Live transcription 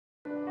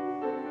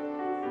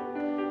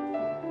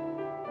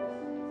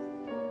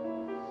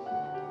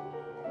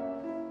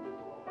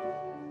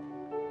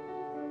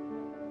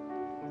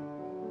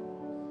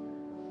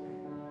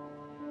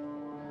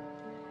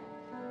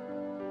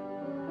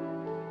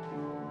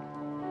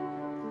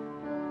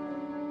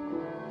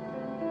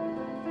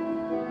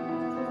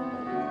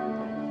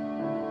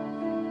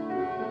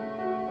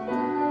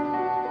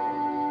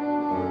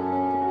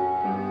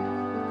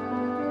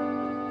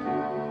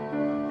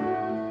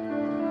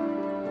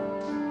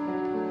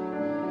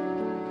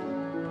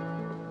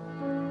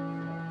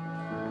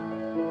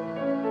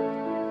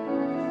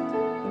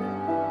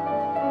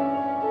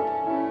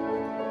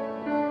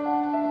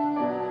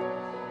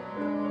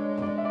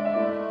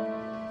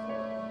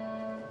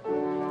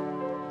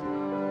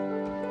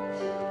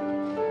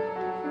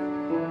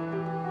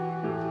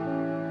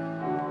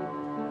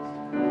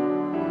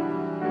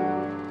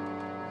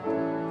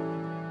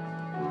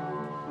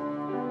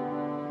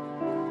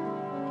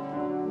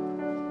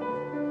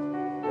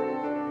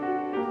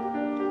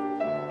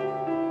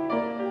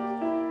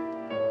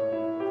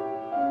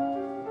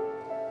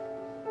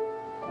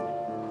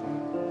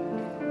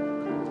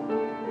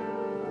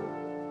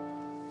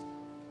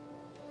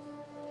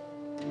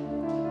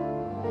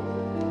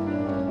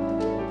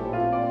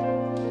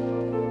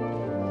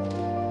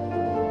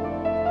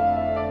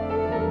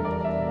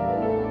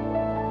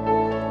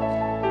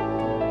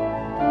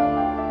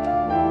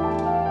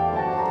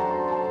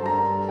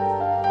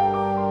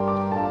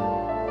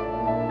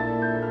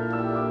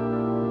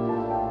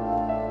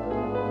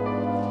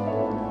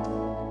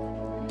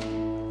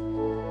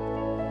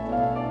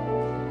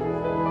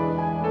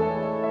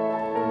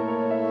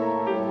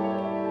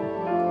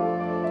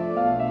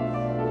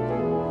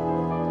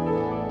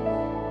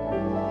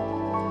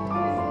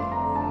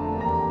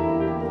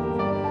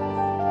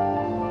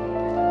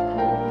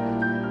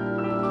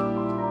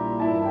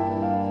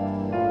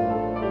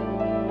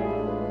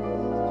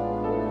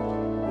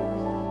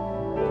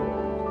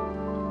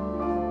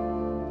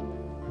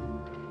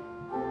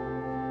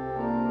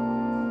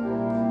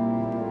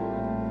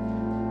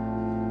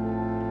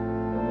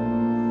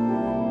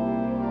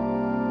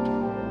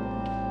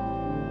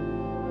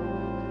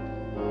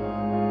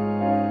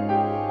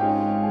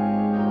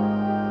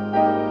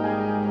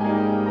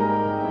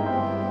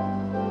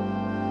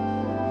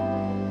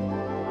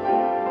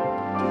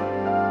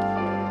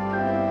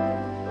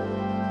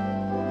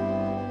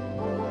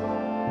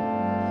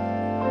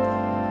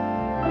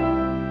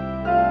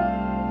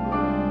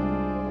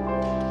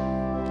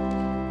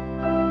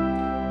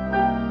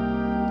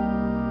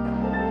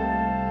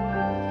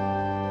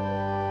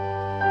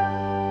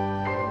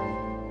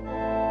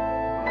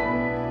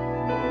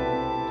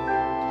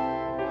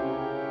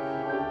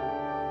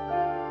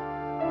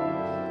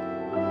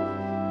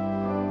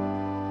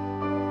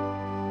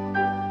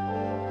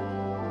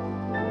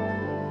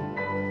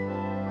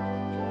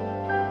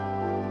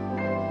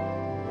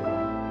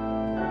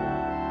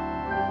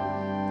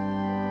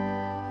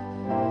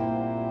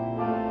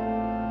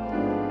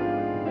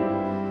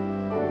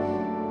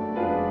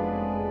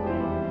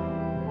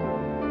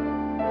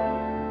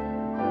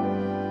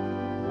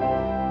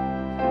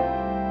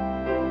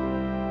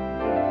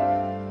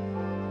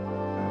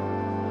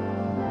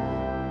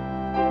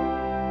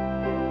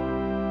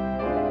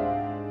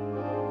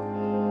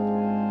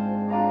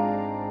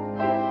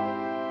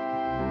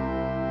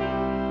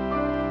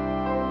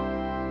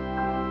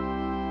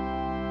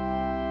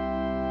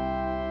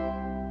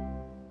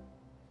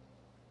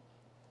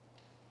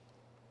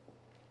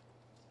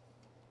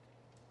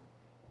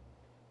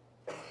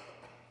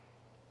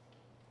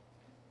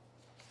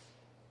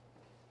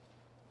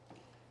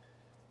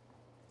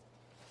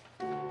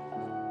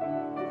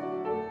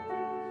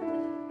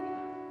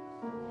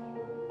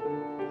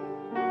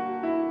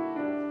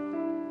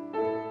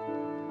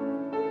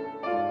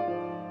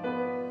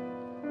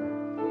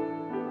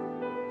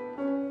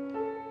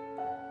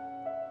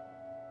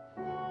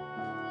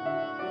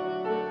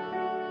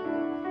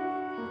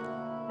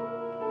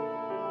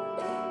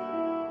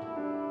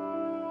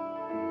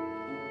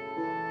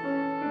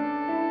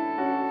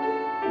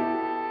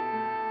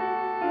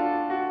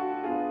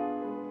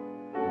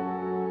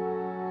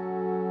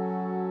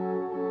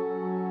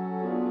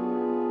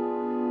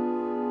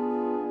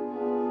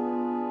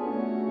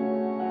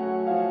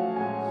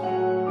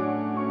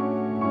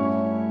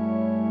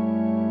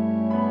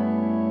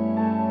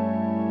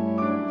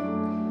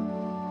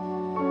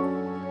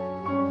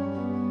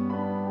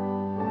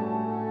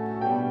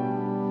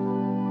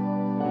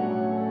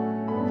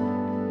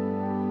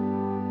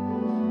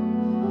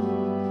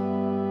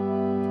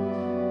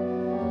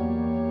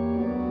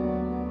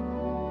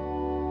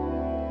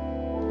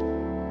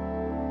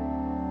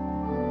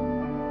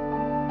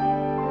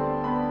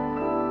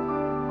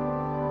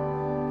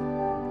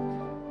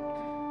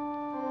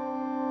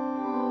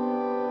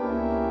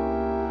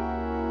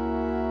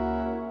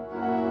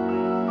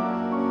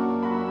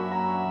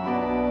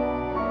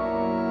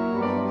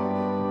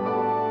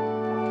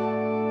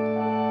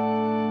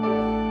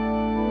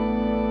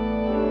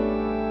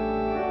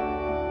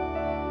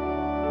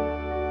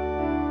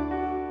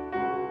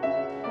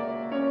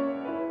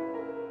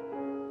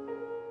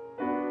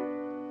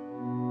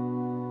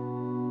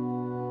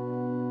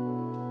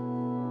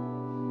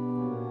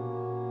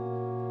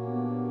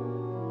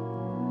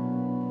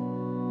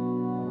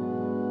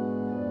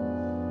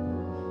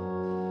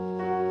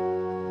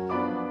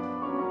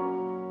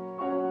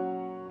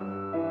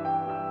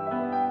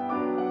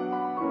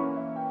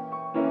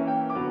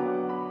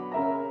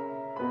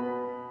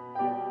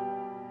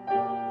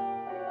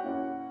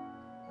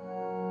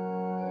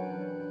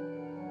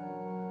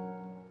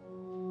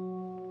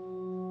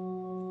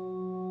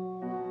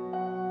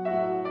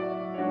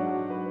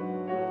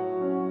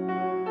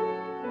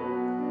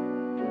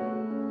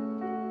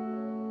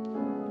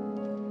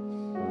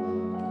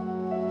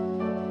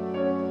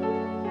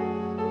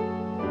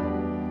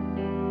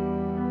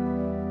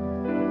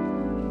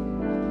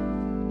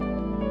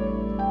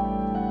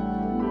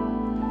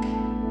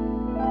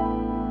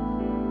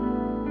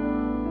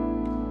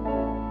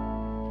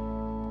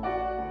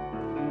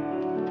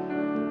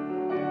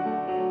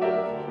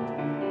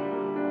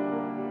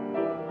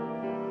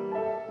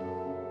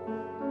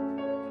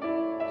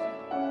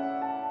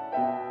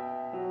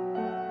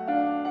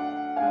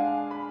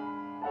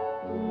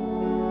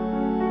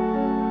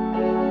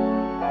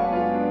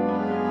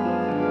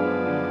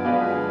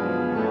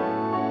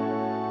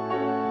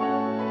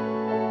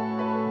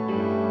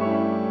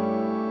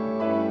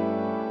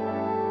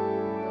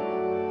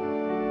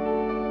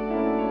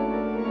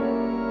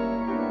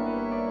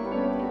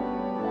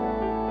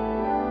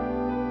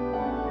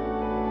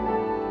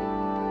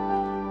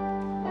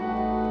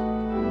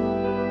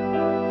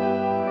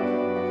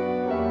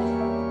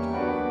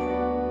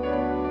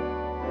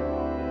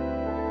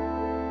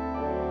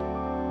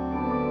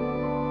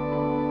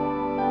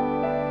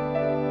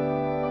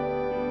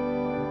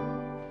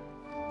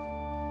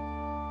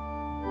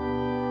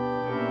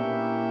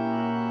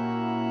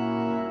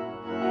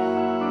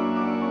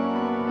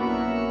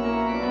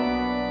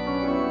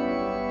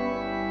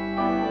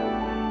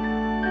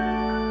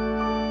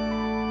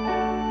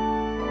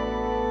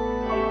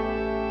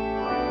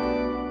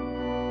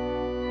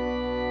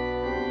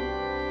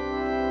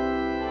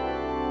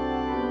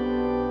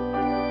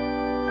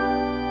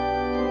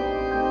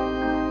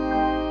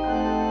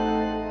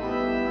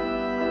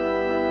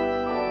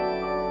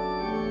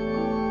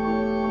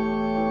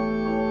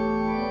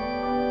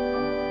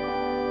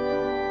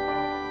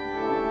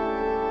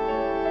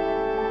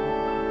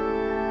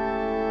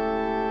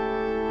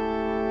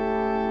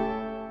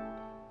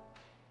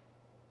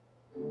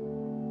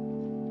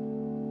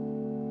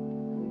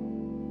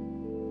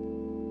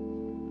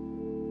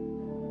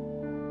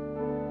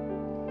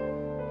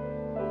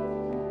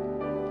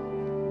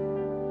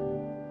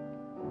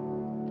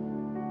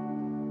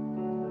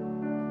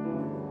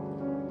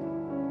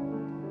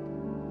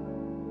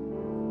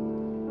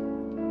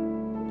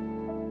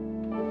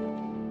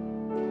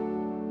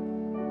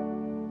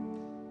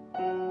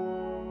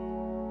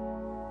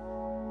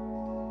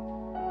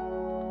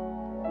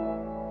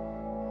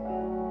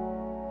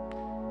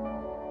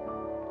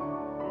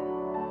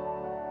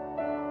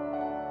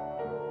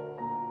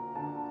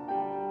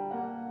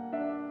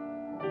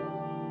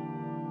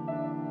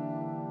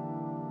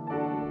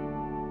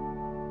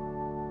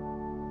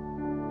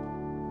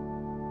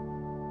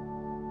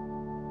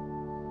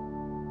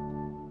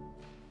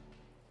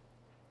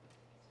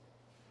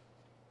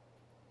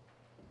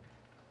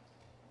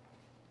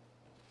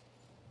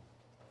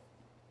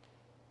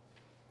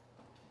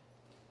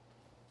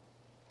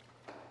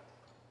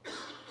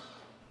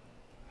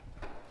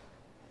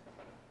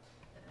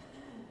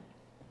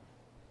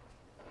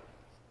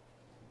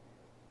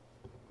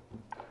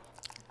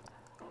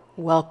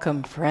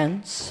Welcome,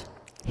 friends,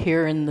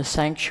 here in the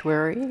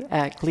sanctuary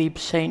at Glebe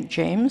St.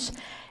 James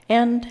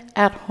and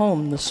at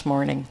home this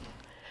morning.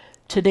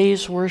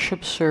 Today's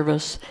worship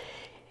service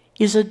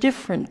is a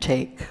different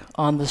take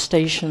on the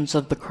Stations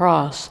of the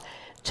Cross.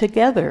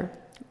 Together,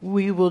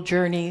 we will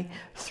journey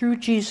through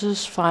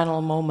Jesus'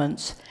 final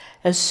moments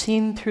as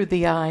seen through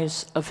the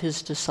eyes of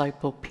his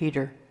disciple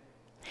Peter.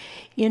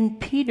 In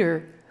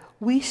Peter,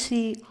 we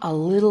see a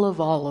little of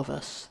all of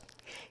us.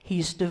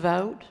 He's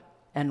devout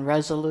and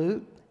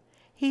resolute.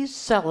 He's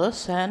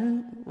zealous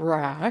and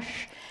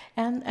rash,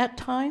 and at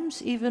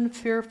times even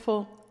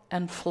fearful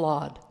and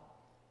flawed.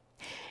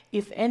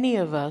 If any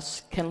of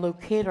us can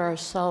locate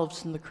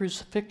ourselves in the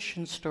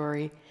crucifixion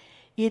story,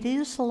 it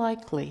is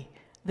likely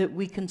that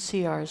we can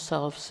see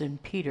ourselves in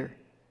Peter.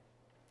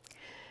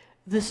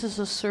 This is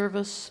a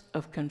service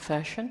of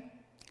confession,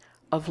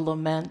 of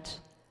lament,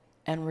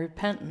 and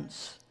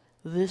repentance.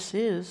 This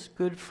is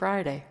Good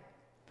Friday.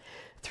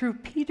 Through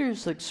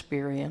Peter's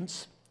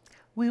experience,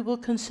 we will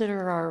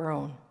consider our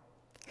own.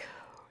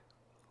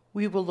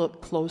 We will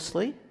look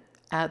closely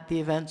at the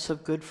events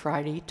of Good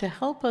Friday to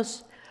help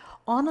us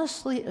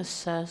honestly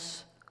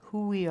assess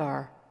who we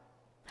are.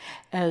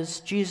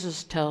 As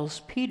Jesus tells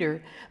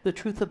Peter the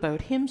truth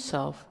about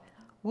himself,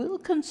 we'll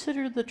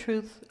consider the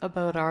truth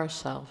about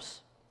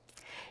ourselves.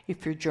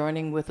 If you're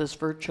joining with us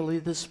virtually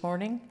this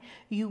morning,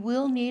 you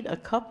will need a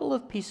couple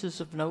of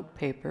pieces of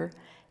notepaper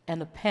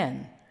and a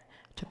pen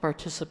to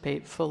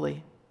participate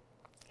fully.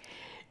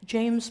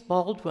 James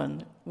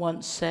Baldwin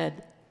once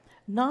said,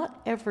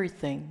 "Not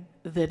everything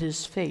that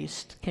is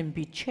faced can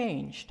be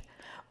changed,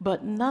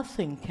 but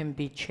nothing can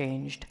be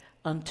changed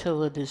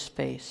until it is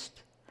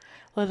faced."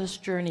 Let us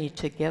journey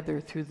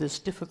together through this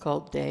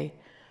difficult day,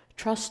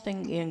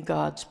 trusting in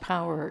God's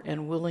power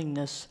and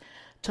willingness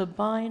to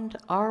bind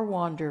our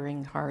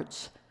wandering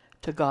hearts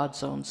to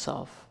God's own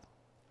self.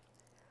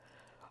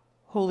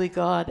 Holy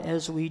God,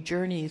 as we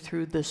journey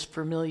through this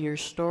familiar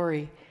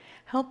story,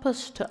 help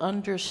us to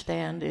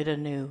understand it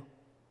anew.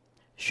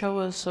 Show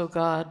us, O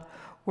God,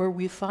 where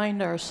we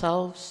find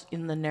ourselves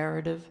in the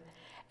narrative,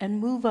 and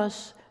move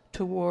us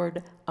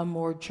toward a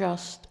more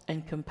just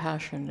and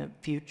compassionate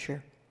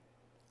future.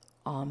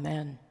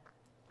 Amen.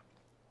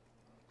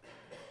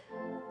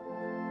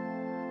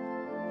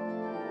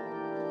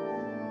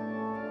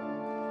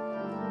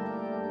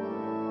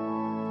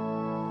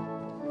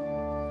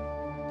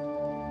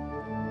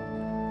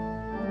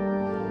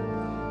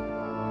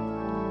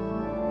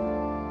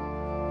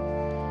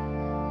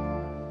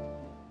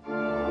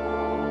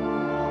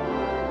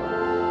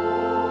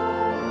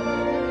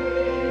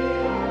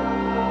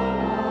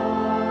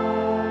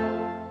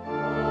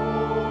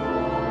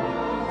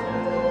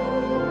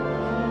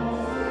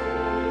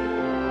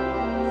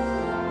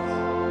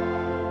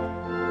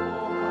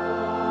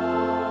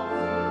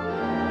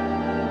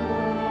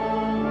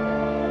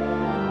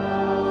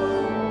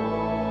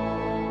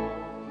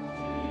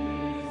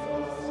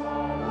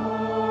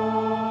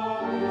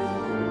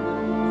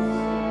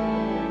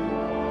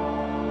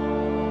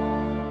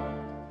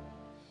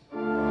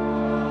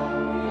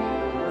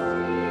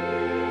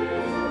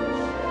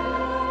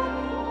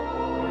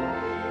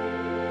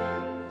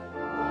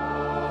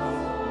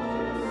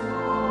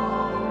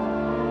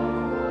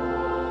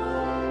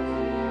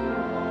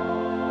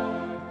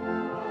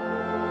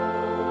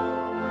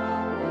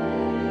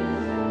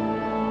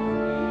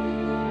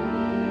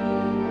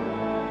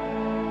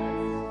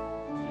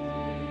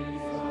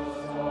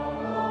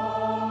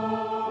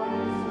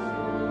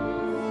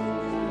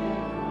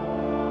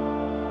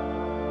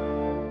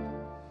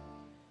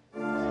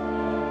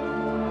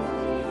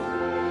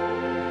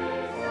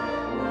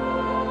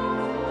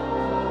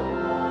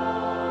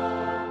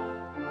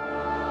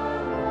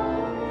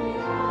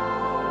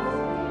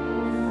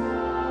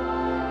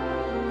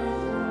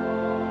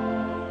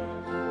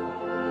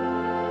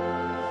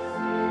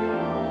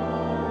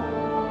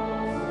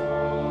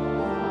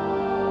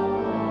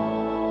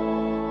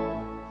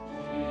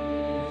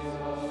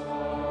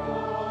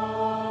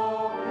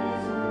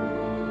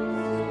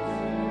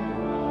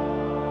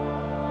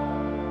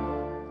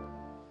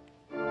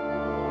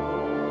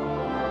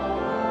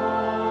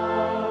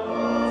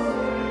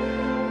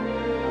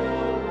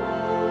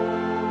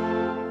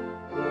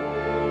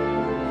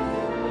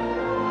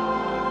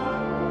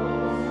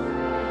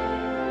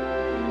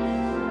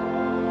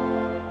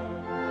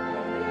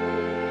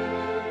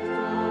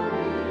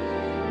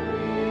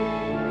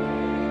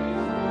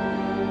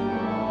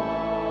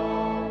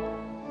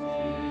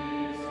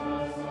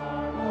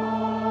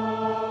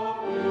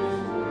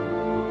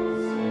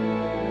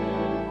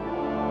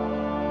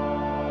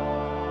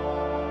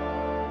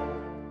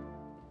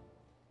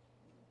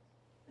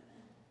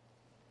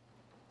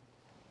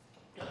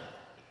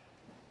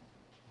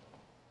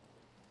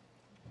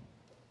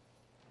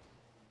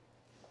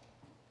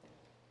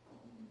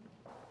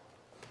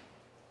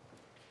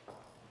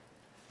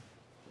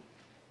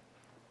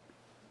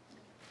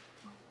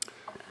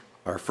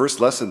 Our first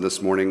lesson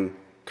this morning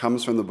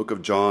comes from the book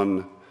of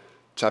John,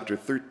 chapter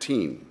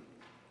 13,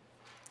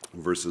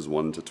 verses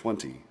 1 to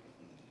 20.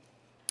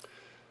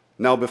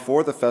 Now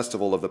before the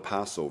festival of the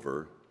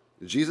Passover,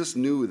 Jesus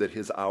knew that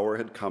his hour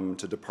had come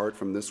to depart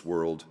from this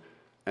world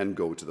and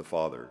go to the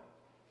Father.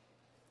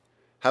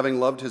 Having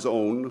loved his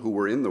own who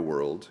were in the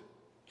world,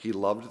 he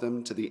loved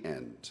them to the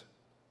end.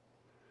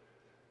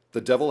 The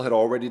devil had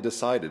already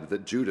decided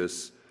that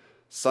Judas,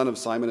 son of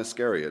Simon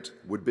Iscariot,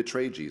 would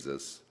betray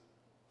Jesus.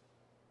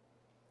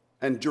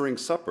 And during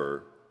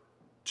supper,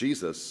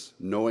 Jesus,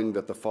 knowing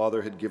that the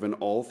Father had given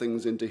all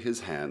things into his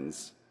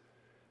hands,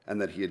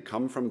 and that he had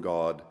come from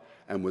God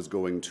and was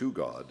going to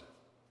God,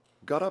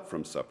 got up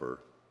from supper,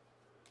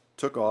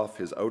 took off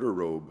his outer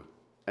robe,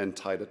 and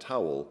tied a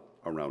towel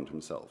around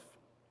himself.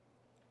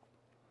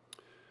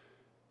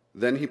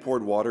 Then he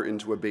poured water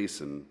into a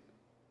basin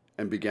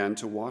and began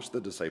to wash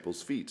the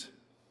disciples' feet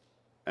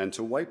and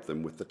to wipe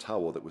them with the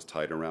towel that was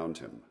tied around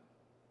him.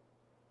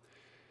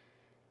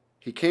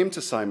 He came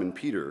to Simon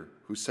Peter,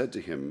 who said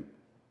to him,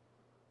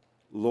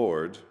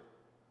 "Lord,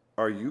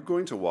 are you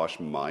going to wash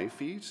my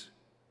feet?"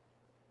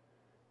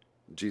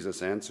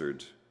 Jesus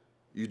answered,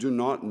 "You do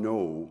not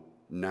know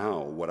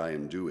now what I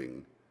am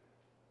doing,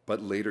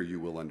 but later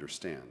you will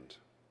understand."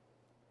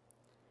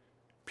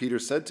 Peter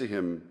said to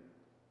him,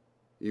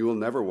 "You will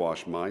never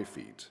wash my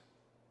feet."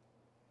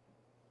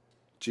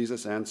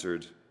 Jesus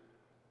answered,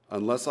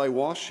 "Unless I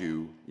wash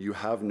you, you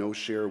have no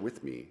share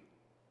with me."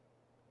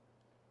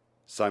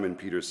 Simon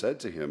Peter said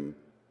to him,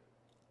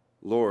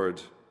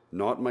 "Lord,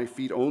 not my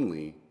feet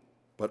only,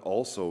 but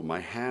also my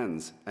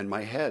hands and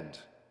my head."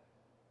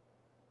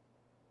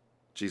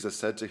 Jesus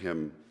said to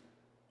him,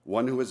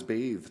 "One who is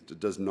bathed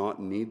does not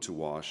need to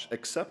wash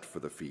except for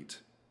the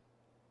feet,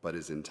 but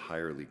is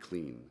entirely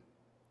clean.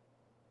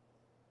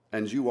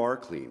 And you are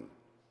clean,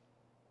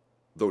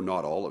 though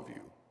not all of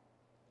you."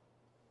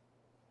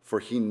 For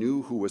he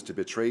knew who was to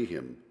betray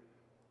him.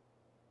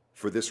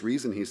 For this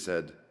reason he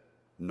said,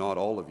 "Not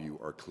all of you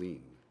are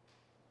clean."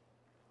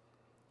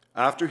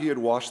 After he had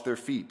washed their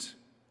feet,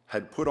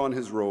 had put on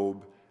his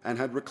robe, and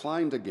had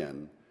reclined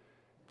again,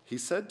 he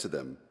said to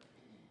them,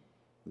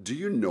 "Do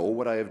you know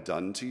what I have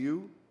done to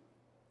you?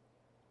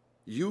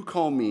 You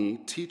call me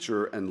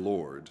teacher and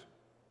Lord,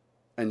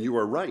 and you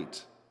are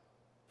right,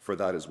 for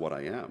that is what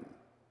I am.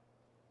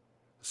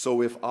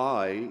 So if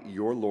I,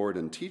 your Lord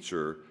and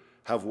teacher,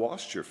 have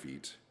washed your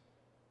feet,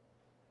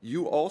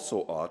 you also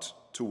ought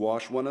to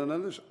wash one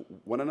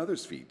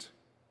another's feet.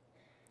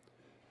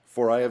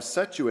 For I have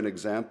set you an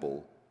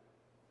example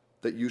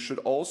that you should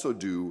also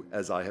do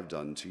as I have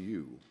done to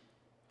you.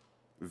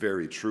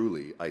 Very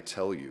truly, I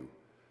tell you,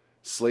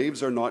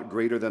 slaves are not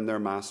greater than their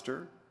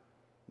master,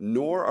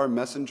 nor are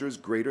messengers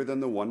greater than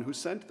the one who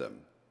sent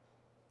them.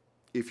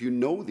 If you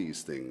know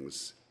these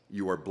things,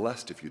 you are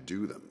blessed if you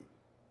do them.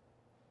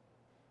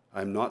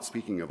 I am not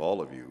speaking of all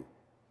of you.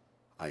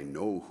 I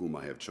know whom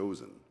I have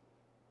chosen.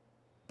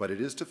 But it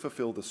is to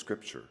fulfill the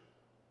scripture,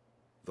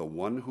 'The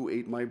one who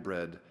ate my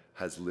bread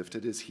has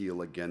lifted his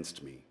heel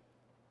against me.'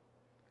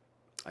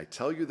 I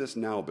tell you this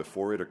now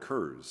before it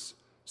occurs,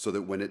 so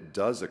that when it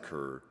does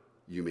occur,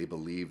 you may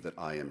believe that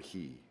I am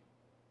he.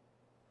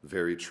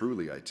 Very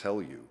truly, I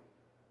tell you,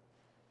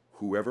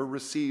 whoever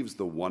receives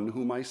the one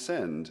whom I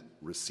send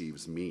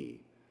receives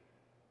me,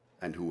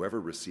 and whoever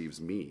receives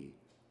me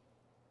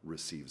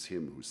receives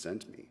him who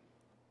sent me."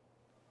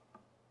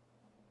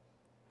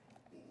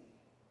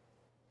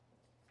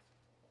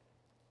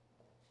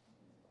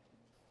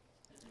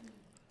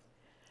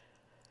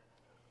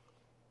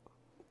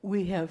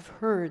 We have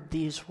heard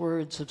these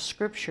words of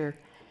Scripture.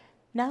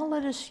 Now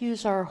let us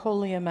use our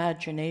holy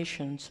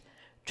imaginations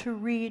to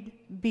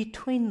read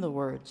between the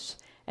words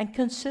and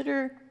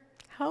consider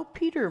how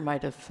Peter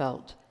might have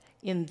felt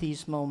in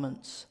these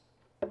moments.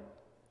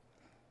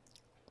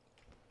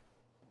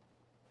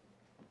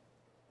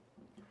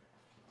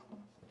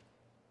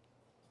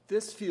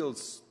 This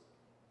feels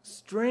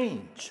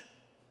strange.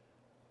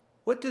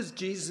 What does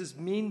Jesus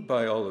mean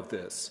by all of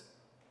this?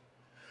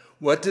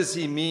 What does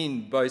he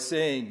mean by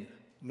saying,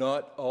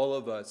 "Not all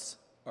of us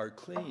are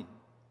clean"?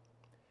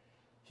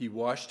 He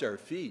washed our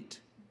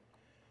feet,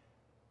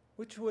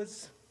 which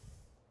was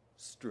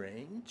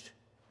strange.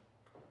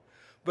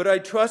 But I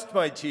trust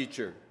my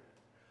teacher.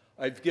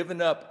 I've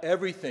given up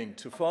everything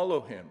to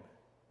follow him.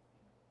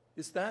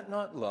 Is that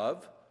not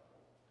love?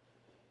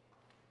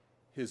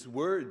 His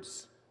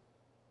words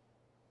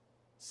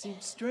seem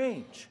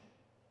strange.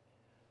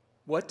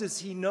 What does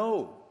he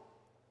know?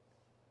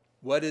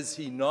 What is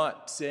he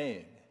not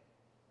saying?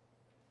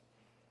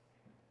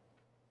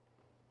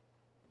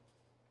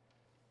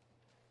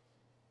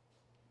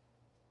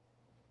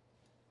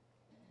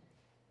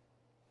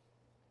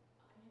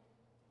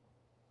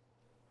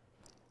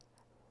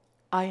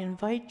 I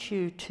invite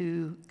you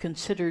to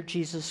consider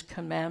Jesus'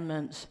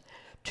 commandments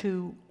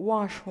to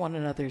wash one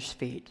another's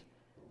feet.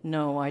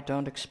 No, I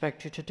don't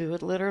expect you to do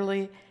it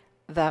literally.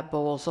 That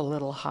bowl's a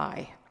little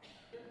high.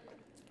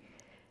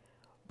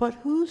 But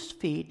whose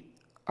feet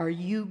are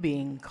you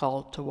being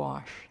called to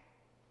wash?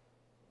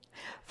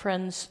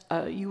 Friends,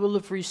 you will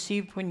have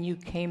received when you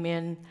came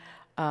in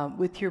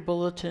with your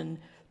bulletin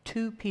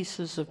 2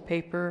 pieces of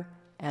paper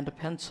and a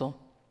pencil.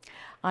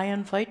 I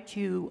invite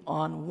you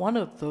on one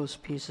of those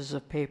pieces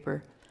of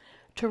paper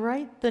to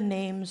write the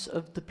names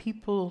of the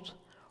people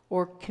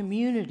or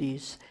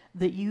communities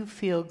that you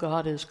feel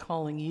God is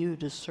calling you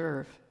to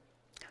serve.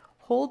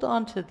 Hold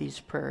on to these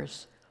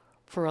prayers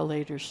for a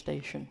later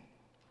station.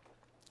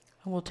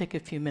 And we'll take a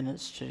few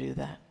minutes to do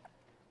that.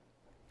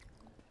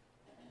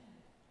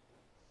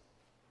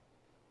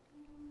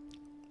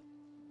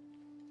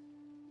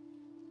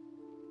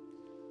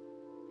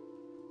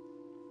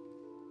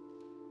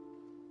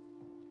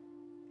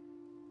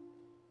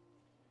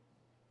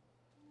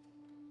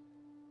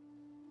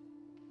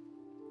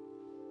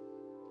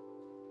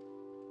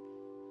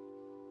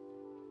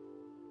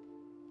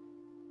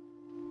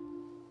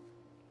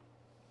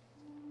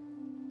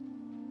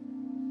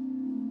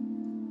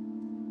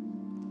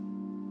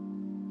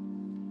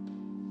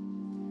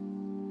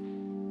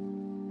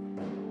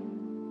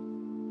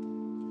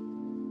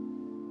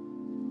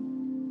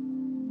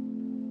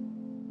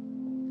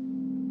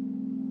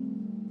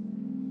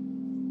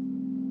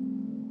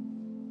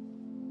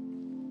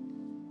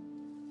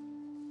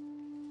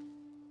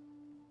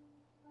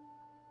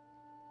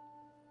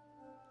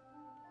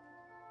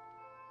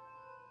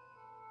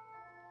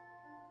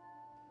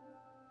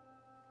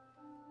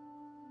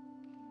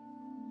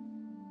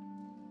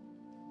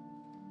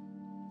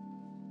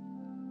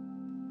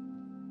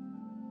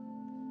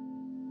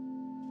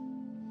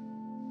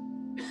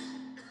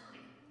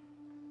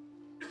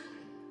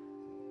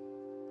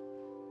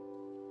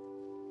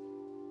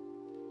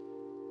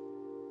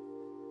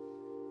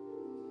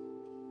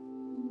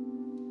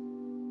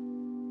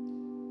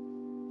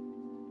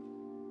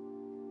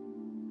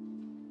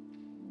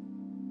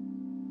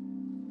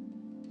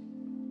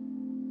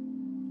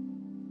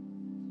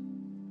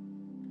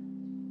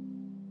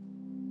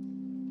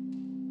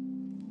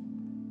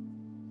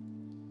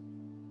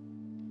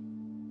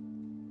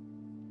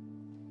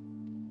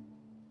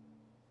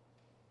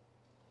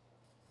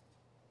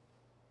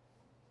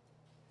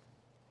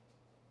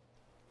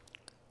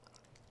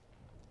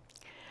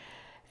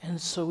 And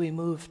so we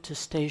move to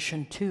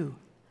station 2.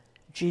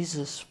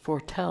 Jesus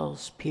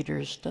foretells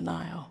Peter's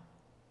denial.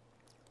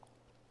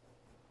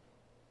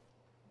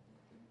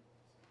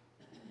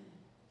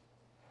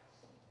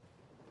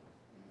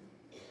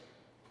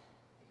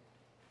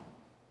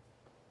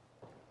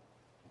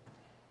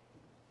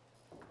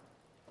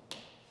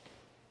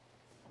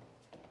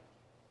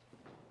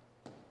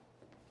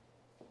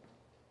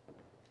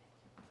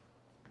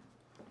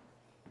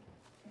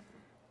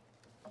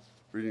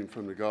 Reading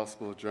from the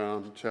Gospel of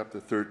John, chapter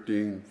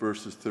 13,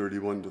 verses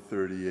 31 to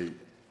 38.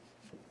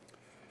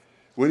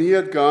 When he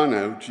had gone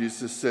out,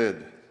 Jesus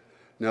said,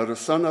 "Now the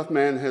Son of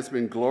Man has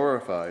been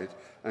glorified,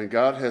 and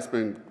God has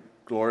been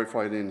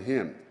glorified in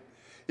him.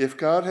 If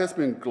God has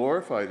been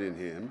glorified in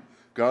him,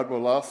 God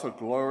will also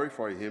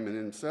glorify him in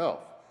himself,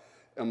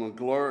 and will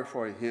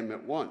glorify him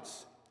at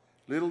once.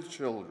 Little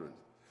children,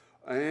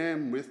 I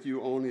am with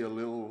you only a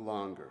little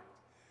longer.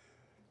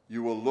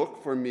 You will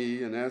look for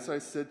me, and as I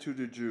said to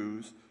the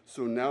Jews,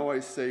 so now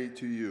I say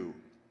to you,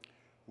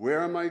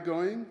 where am I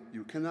going?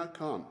 You cannot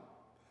come.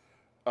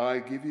 I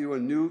give you a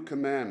new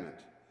commandment,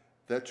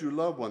 that you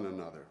love one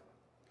another.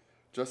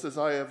 Just as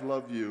I have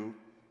loved you,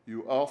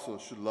 you also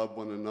should love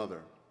one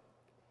another.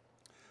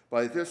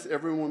 By this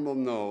everyone will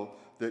know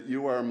that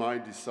you are my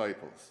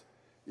disciples,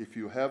 if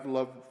you have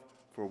love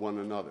for one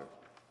another."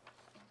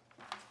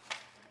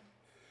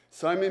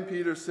 Simon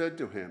Peter said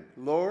to him,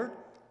 "Lord,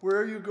 where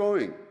are you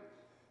going?"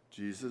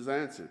 Jesus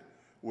answered,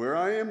 "Where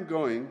I am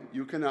going,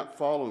 you cannot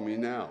follow me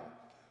now,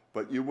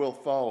 but you will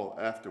follow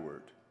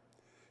afterward."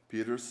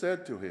 Peter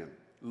said to him,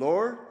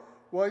 "Lord,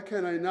 why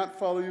can I not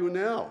follow you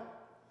now?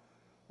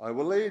 I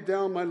will lay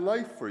down my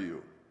life for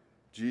you."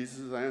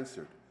 Jesus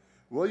answered,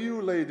 "Will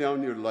you lay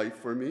down your life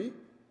for me?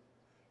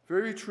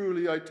 Very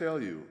truly I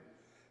tell you,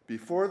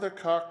 before the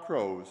cock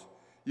crows,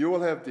 you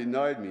will have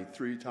denied me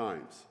 3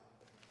 times.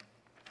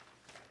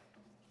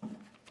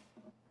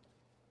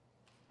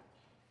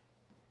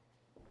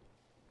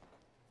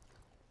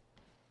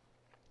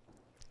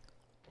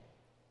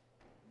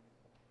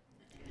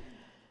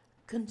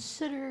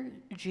 Consider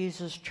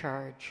Jesus'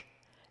 charge.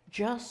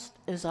 Just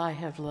as I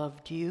have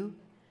loved you,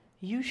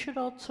 you should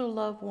also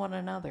love one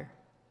another.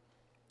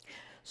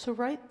 So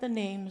write the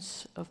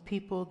names of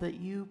people that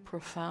you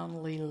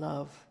profoundly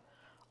love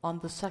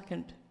on the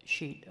second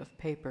sheet of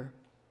paper,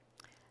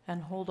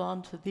 and hold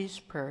on to these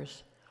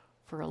prayers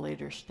for a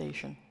later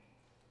station.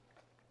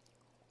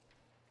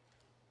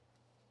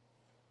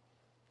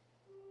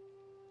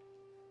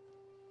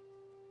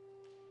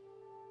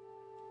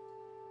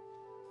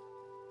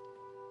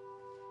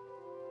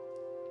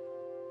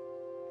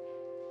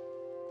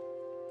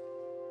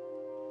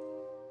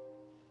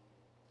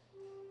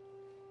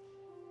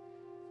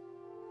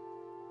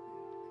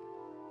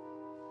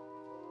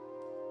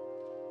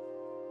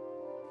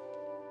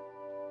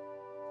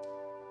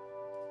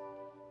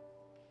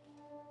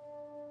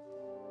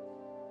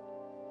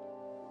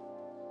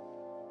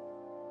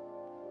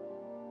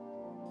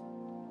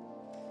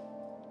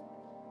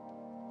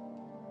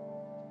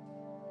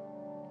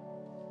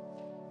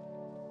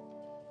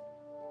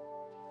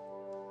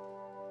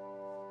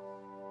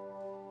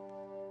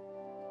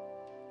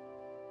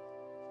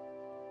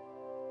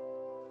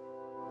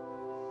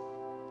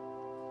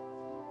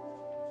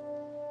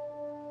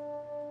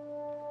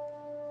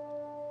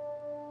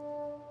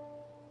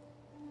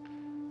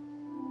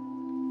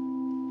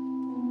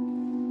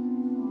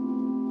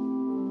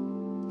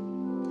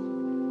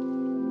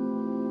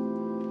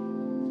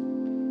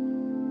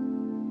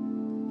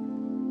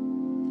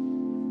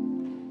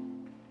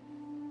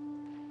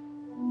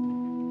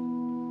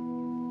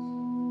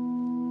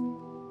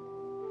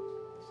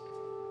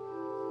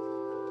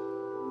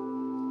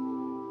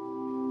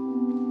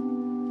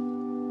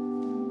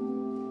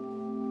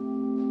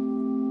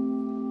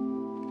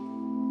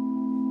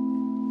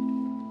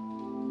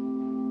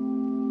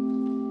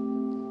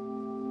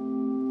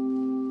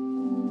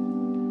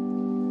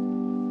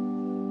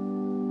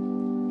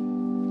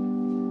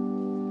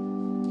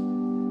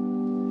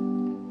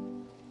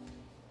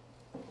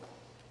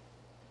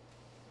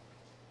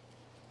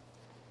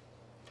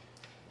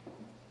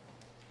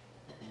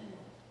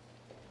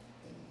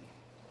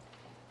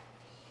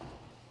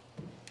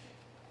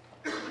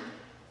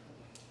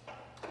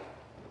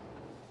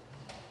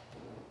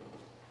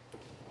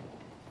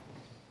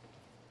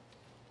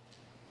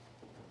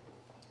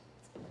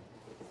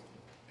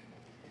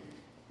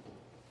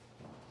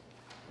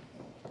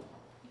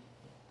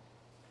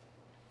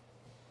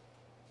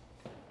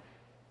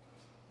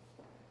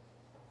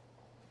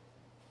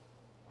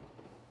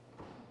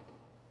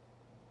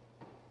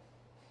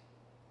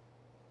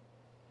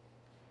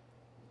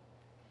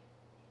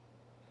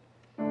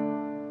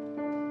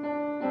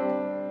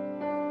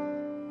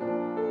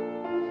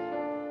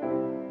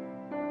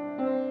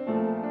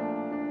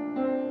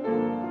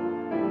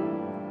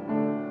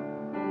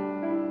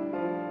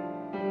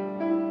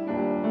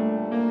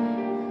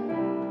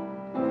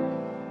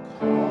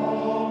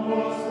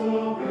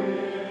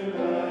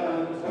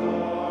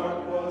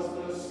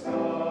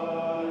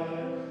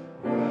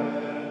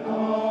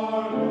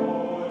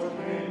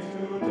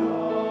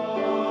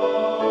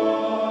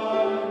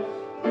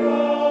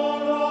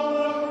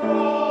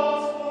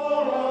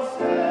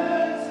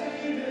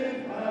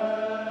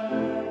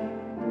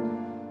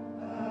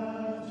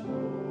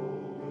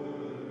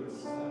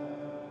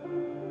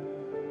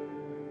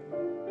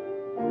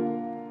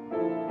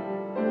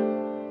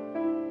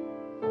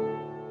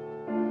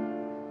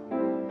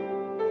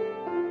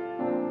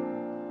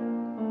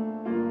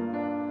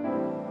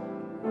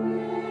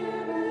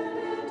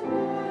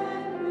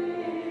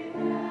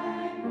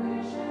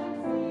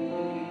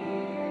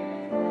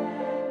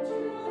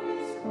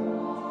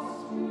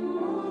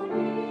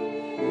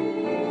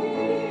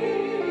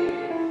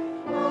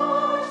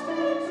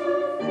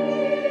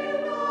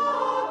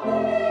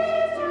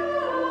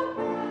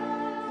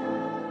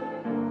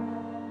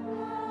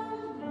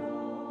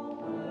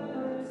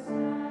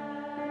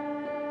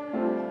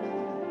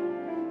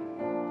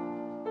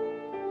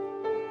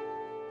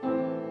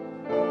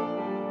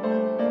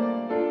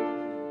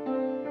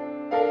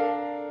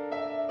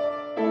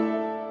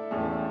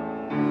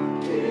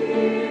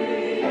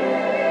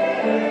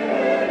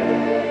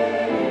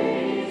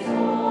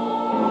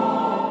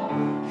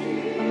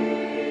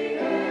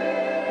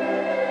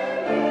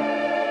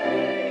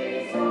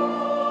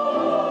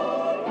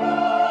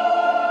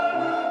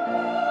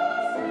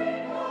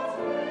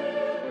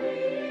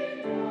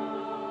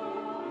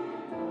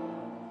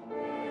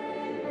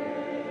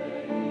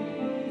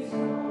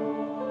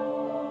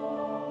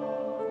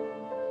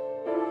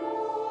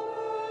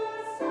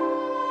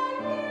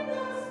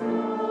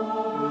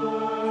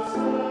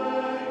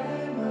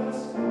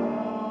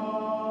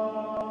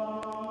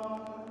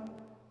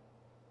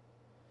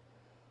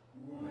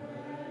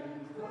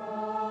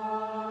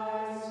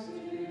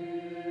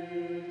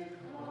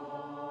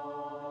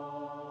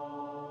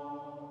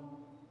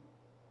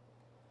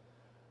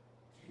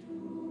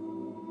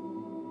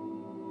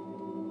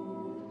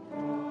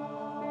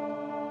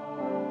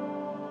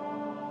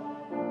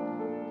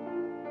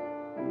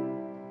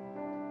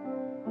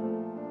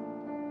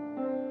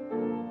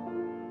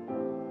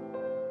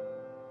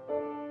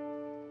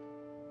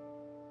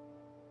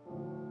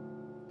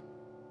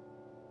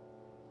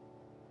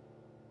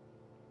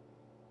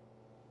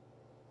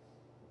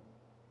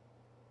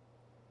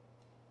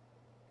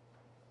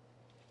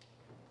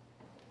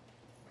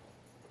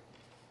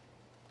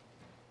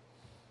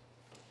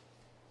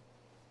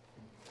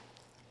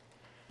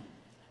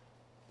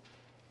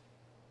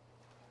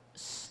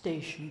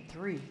 Station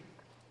 3.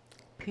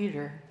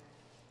 Peter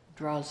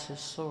draws his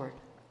sword.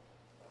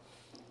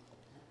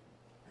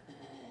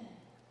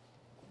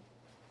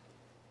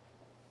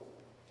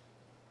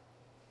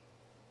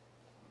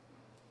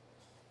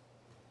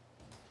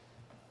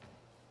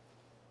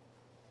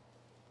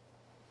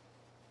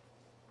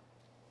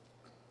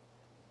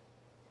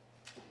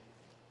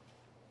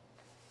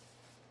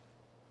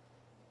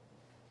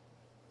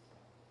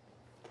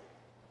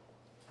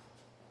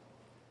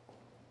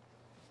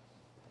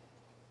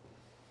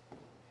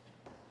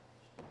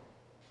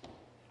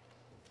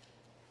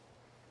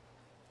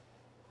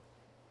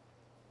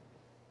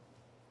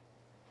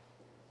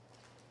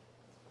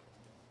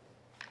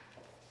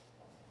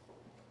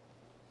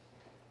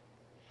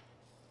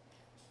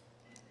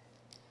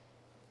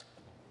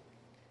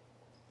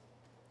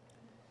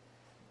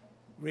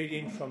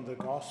 Reading from the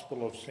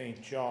Gospel of St.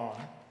 John,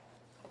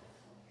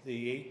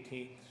 the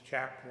 18th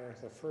chapter,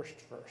 the first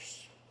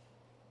verse.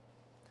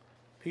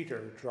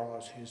 Peter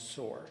draws his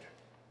sword.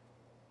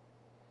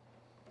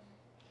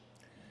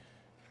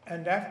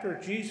 And after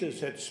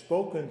Jesus had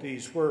spoken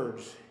these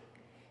words,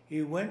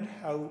 he went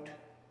out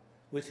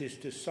with his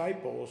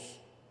disciples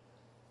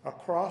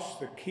across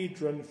the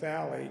Kidron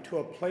Valley to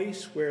a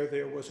place where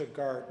there was a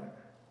garden,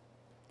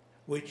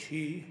 which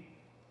he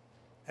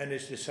and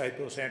his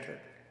disciples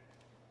entered.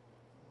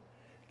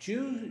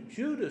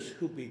 Judas,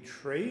 who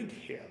betrayed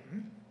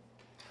him,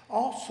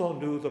 also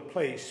knew the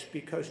place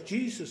because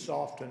Jesus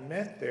often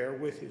met there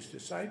with his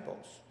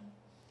disciples.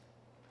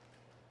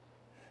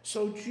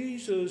 So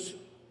Judas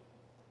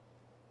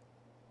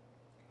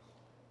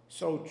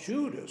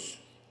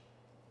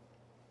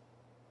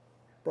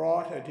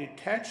brought a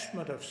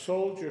detachment of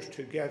soldiers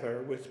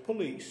together with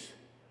police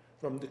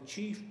from the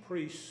chief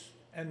priests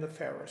and the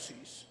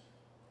Pharisees.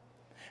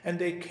 And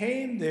they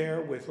came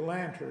there with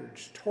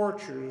lanterns,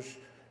 torches,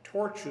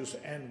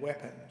 and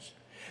weapons.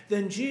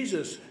 Then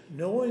Jesus,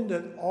 knowing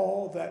that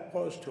all that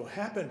was to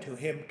happen to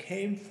him,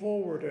 came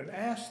forward and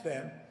asked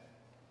them,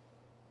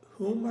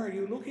 "Whom are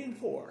you looking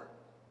for?"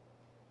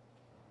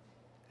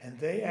 And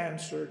they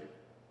answered,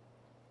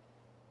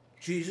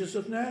 "Jesus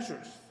of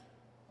Nazareth."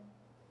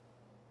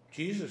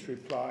 Jesus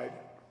replied,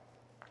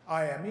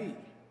 "I am he."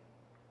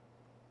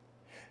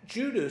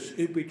 Judas,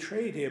 who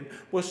betrayed him,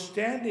 was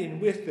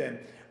standing with them.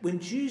 When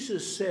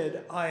Jesus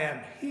said, "I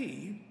am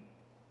he,"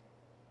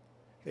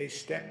 they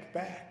stepped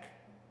back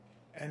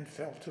and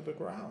fell to the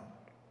ground.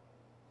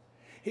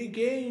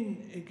 Again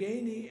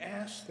he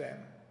asked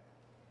them,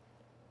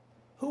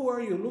 "Who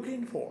are you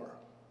looking for?"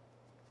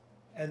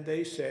 And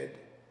they said,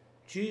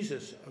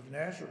 "Jesus of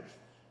Nazareth."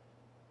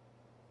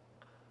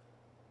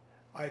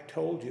 "I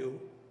told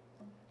you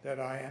that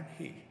I am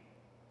he.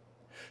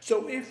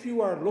 So if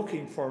you are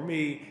looking for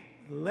me,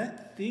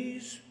 let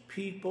these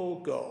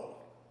people go."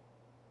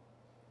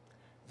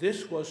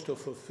 This was to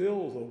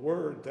fulfill the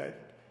word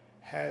that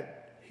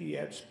he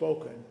had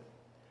spoken.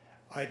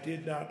 "I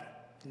did not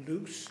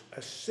loose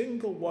a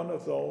single one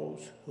of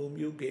those whom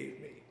you gave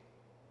me."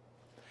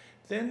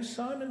 Then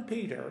Simon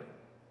Peter,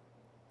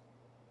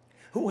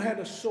 who had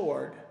a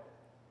sword,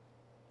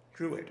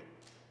 drew it,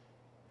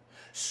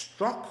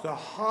 struck the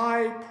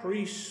high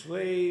priest's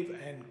slave,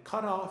 and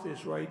cut off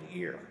his right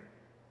ear.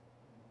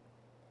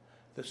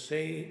 The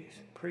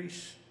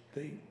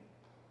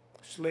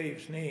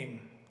slave's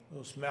name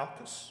was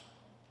Malchus.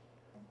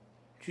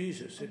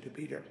 Jesus said to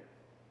Peter,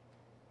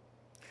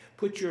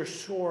 "Put your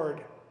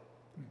sword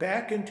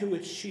back into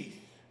its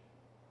sheath.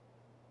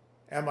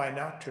 Am I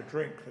not to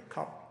drink the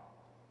cup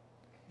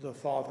the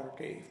Father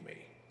gave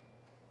me?"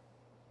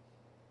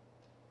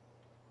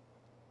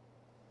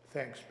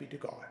 Thanks be to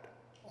God.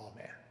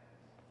 Amen.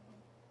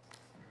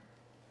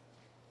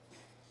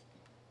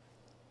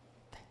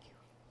 Thank you.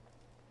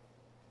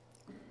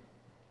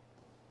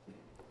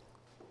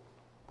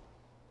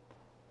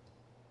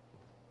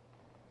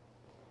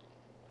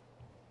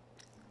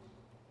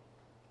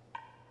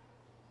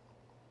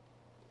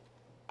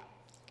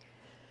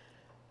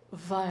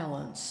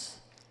 Violence,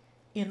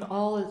 in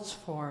all its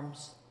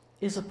forms,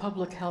 is a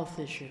public health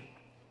issue.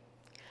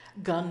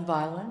 Gun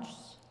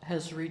violence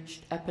has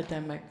reached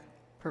epidemic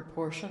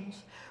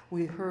proportions.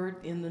 We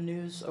heard in the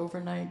news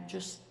overnight,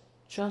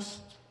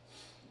 just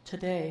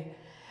today,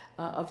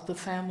 of the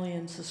family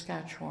in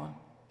Saskatchewan.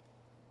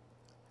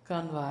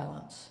 Gun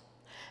violence.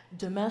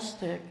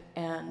 Domestic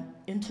and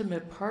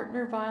intimate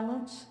partner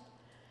violence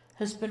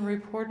has been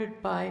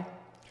reported by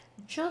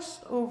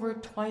just over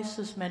twice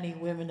as many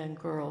women and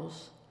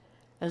girls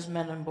as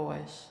men and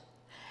boys.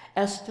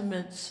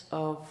 Estimates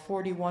of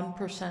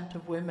 41%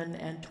 of women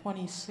and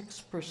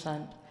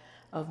 26%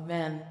 of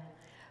men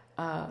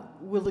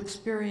will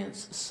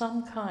experience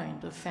some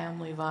kind of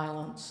family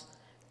violence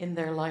in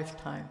their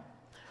lifetime.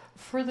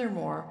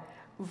 Furthermore,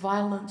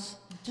 violence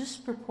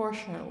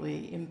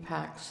disproportionately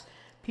impacts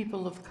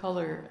people of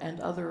color and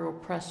other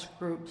oppressed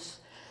groups,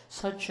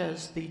 such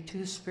as the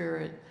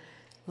two-spirit,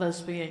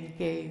 lesbian,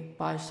 gay,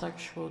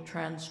 bisexual,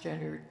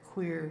 transgendered,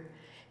 queer,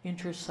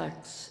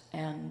 intersex,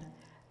 and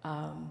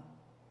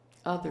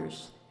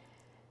others.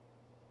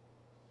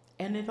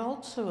 And it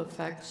also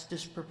affects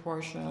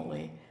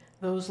disproportionately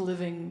those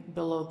living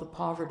below the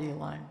poverty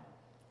line.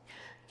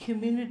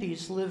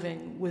 Communities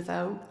living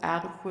without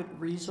adequate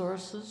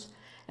resources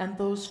and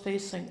those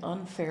facing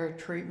unfair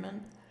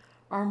treatment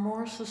are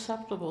more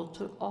susceptible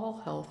to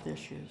all health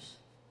issues.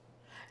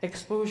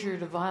 Exposure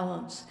to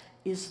violence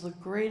is the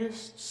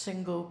greatest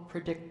single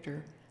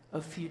predictor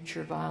of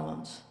future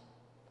violence.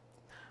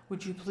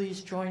 Would you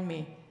please join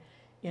me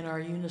in our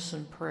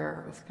unison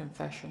prayer of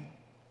confession?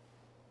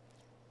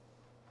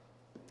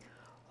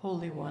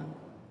 Holy One,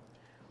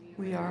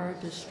 we are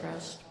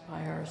distressed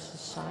by our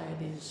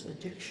society's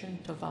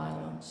addiction to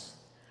violence.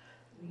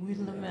 We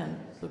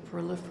lament the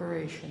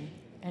proliferation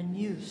and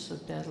use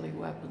of deadly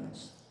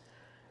weapons.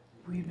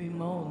 We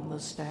bemoan the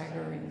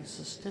staggering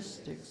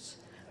statistics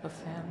of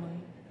family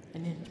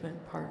and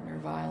intimate partner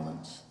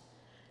violence.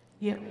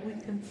 Yet we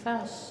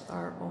confess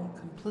our own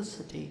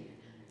complicity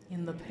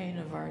in the pain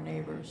of our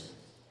neighbors.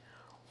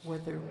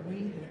 Whether we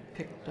have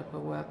picked up a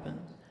weapon,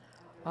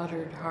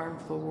 uttered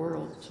harmful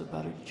words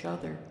about each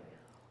other,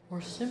 or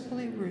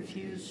simply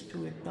refused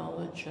to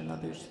acknowledge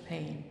another's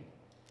pain,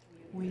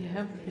 we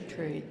have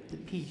betrayed the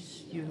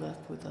peace you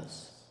left with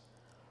us.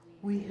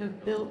 We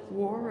have built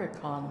war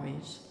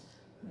economies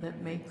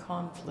that make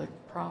conflict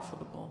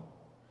profitable.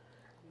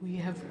 We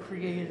have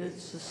created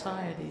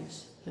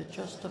societies that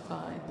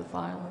justify the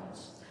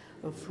violence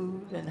of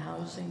food and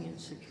housing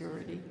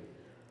insecurity,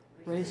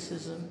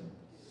 racism,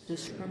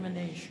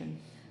 discrimination,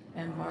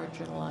 and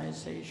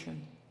marginalization.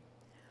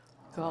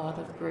 God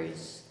of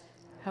grace,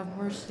 have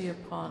mercy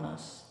upon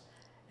us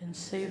and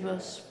save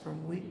us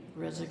from weak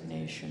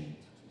resignation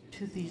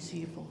to these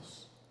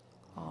evils.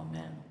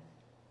 Amen.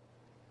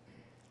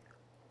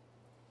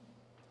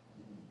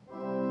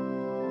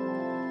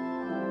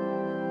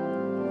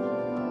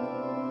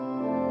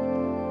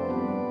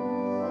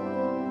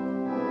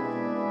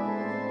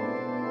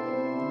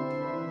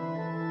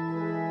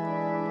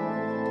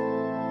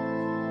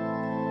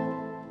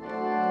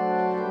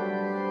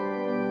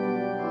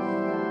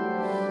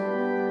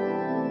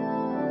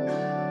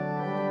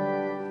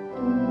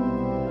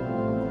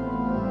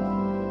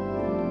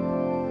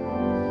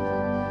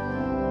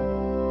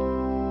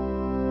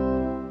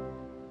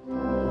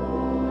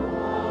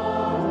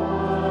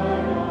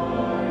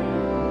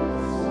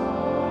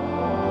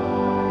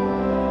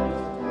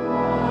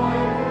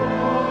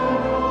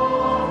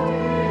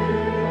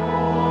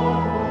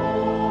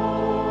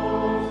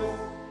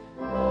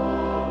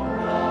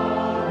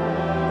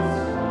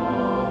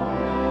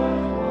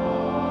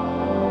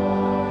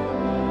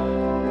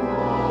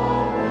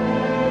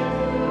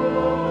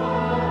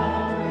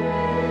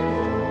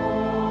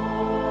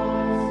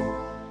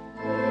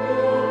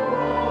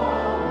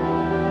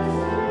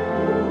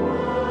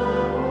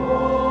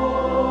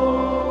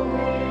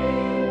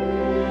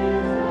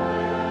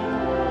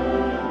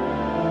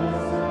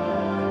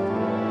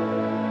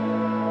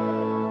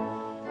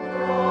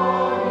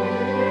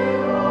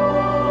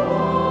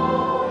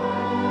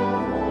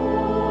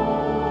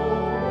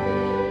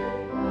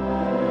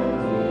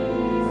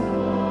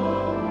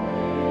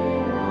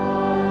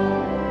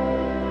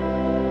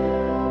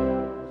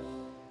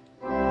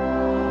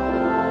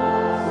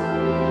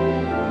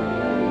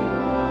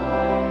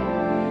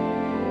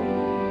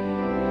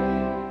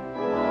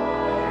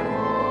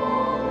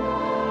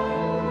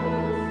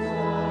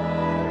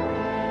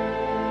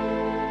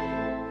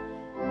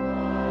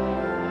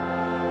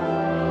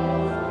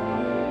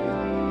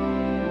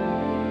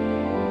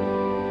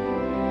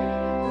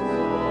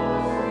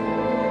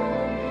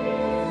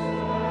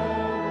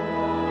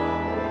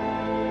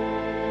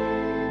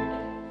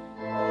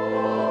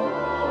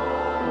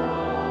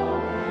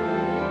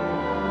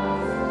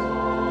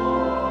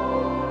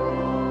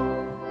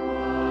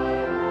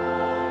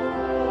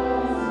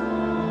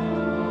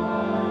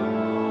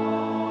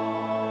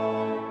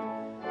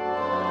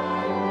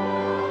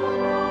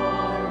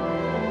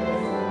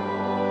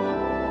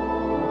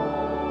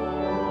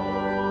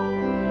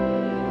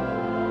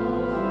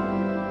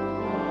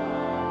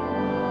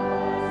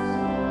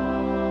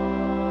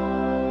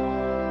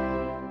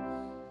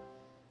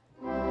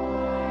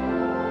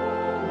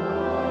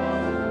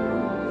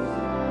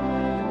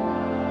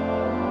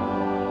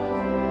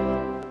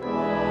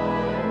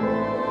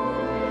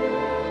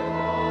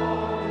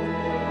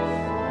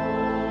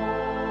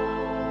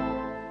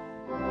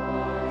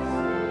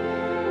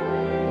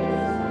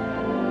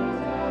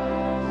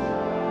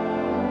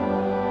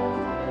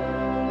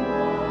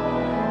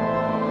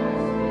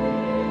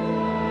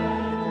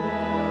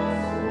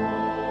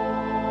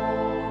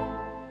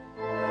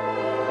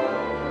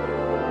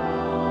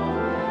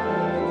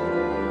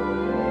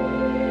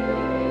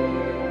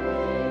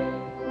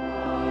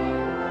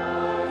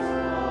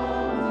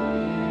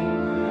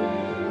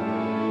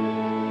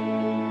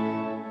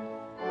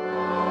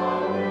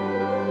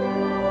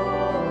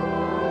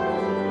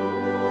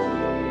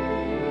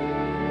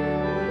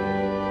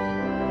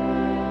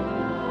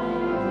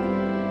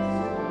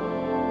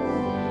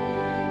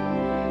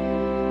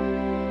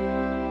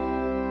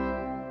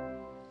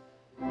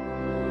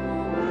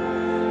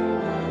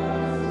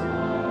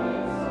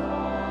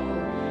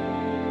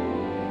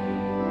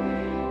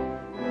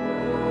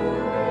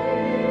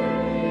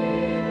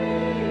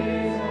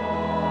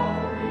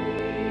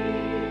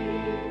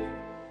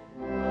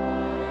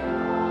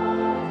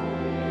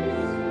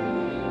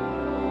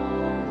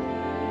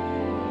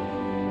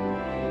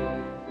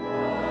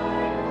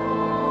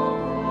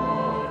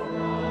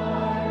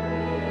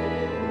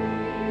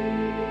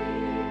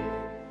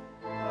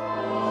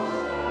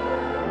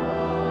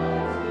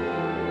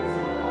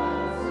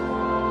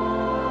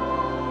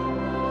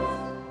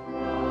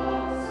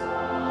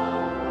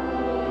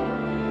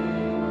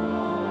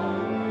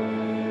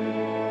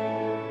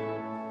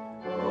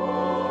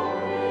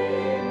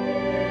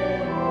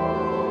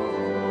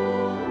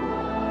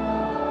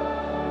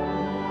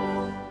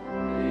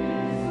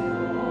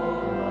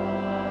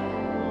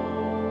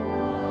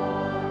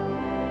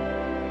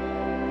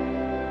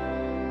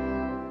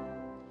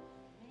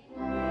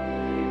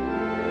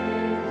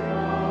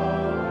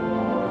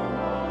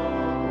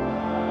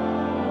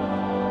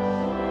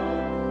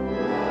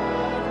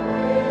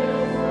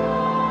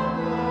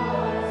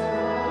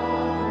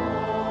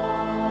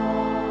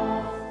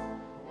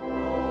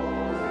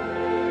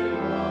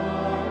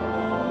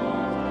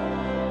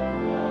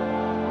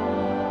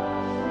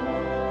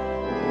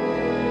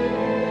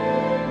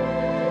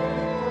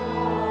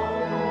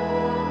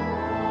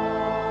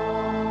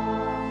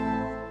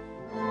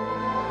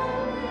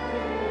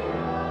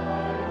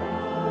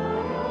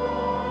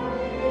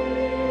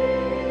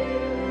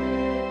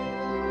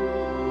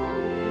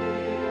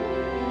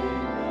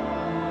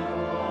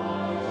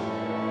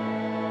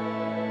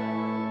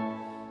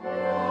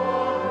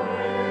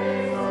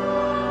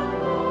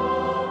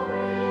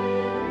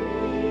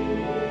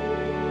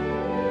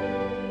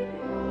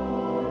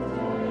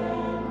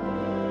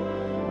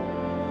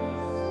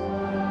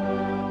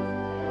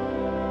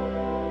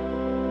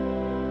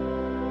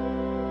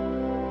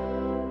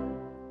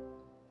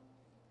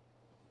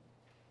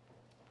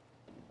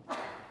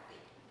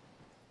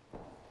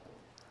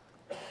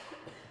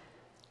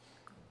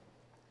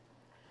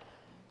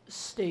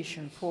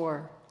 Station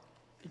 4.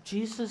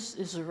 Jesus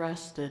is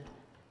arrested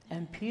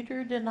and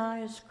Peter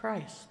denies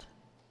Christ.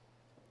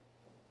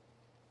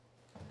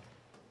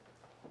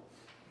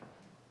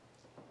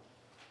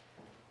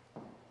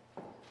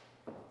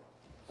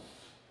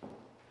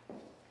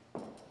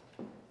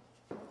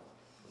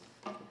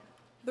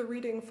 The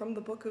reading from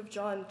the book of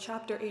John,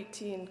 chapter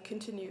 18,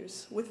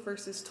 continues with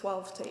verses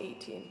 12 to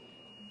 18.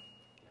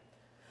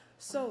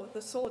 So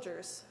the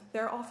soldiers,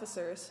 their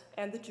officers,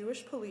 and the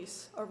Jewish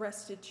police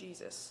arrested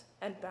Jesus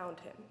and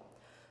bound him.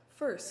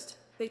 First,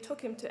 they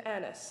took him to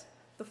Annas,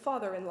 the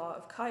father-in-law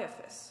of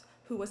Caiaphas,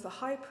 who was the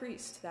high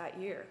priest that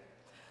year.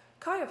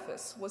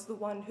 Caiaphas was the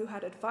one who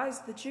had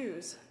advised the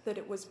Jews that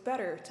it was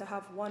better to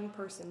have one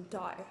person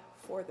die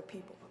for the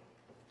people.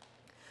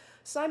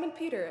 Simon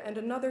Peter and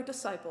another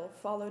disciple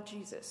followed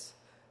Jesus.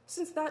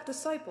 Since that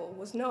disciple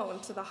was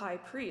known to the high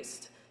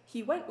priest,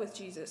 he went with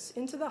Jesus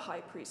into the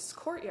high priest's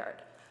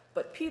courtyard,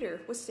 but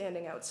Peter was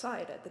standing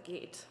outside at the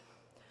gate.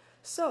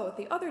 So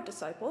the other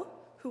disciple,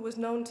 who was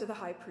known to the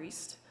high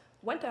priest,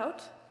 went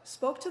out,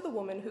 spoke to the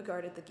woman who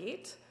guarded the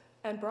gate,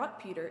 and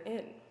brought Peter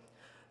in.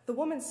 The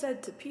woman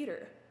said to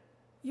Peter,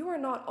 "You are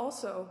not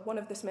also one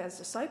of this man's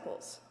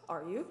disciples,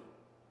 are you?"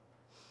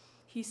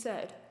 He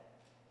said,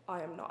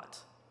 "I am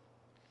not."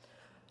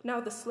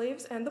 Now the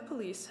slaves and the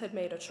police had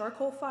made a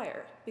charcoal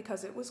fire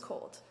because it was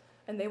cold,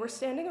 and they were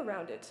standing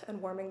around it and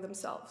warming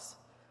themselves.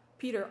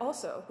 Peter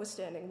also was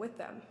standing with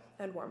them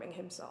and warming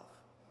himself.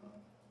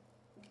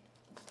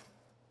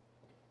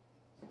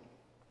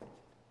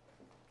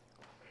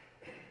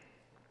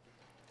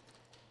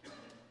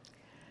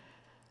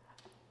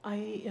 I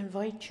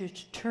invite you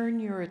to turn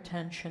your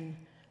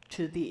attention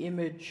to the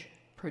image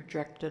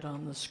projected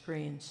on the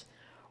screens,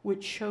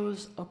 which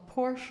shows a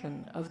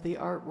portion of the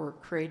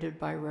artwork created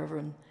by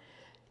Reverend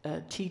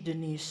T.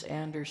 Denise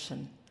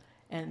Anderson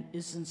and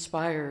is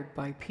inspired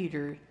by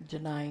Peter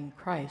denying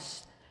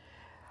Christ.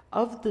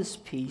 Of this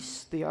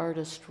piece, the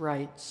artist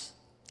writes,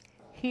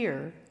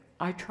 "Here,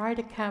 I try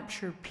to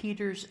capture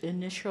Peter's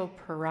initial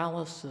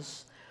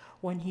paralysis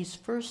when he's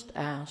first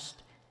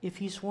asked if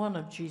he's one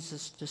of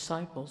Jesus'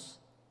 disciples.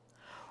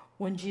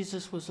 When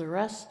Jesus was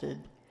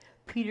arrested,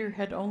 Peter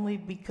had only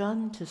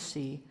begun to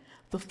see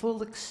the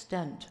full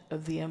extent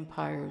of the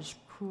empire's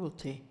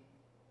cruelty.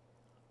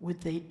 Would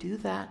they do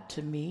that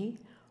to me,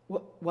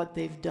 what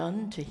they've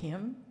done to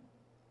him?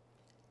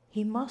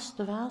 He must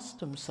have asked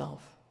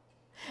himself.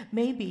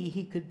 Maybe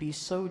he could be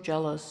so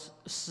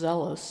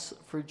zealous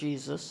for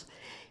Jesus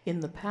in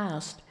the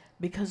past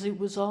because it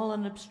was all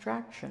an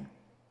abstraction.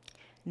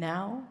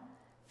 Now,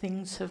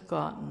 things have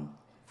gotten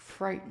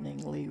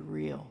frighteningly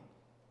real."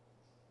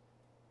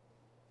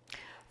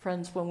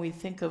 Friends, when we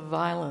think of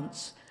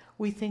violence,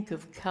 we think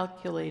of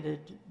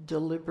calculated,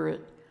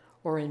 deliberate,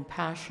 or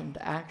impassioned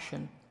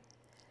action.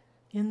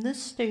 In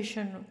this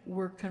station,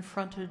 we're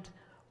confronted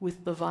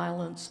with the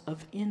violence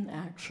of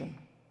inaction.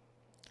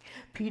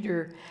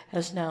 Peter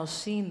has now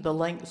seen the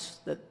lengths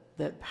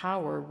that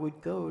power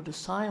would go to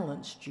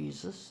silence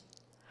Jesus.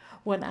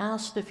 When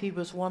asked if he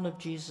was one of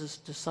Jesus'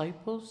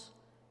 disciples,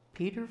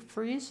 Peter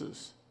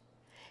freezes.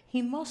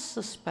 He must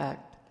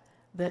suspect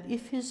that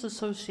if his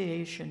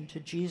association to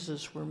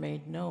Jesus were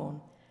made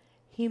known,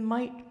 he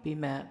might be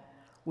met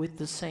with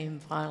the same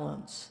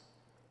violence.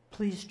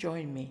 Please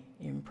join me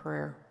in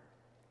prayer.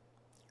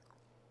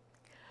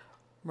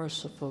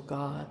 Merciful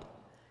God,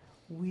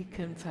 we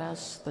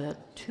confess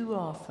that too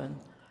often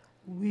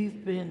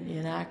we've been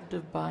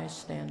inactive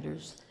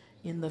bystanders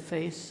in the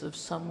face of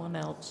someone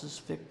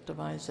else's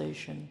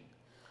victimization.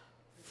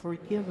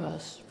 Forgive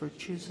us for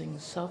choosing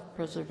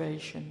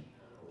self-preservation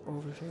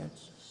over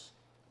justice.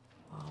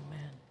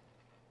 Amen.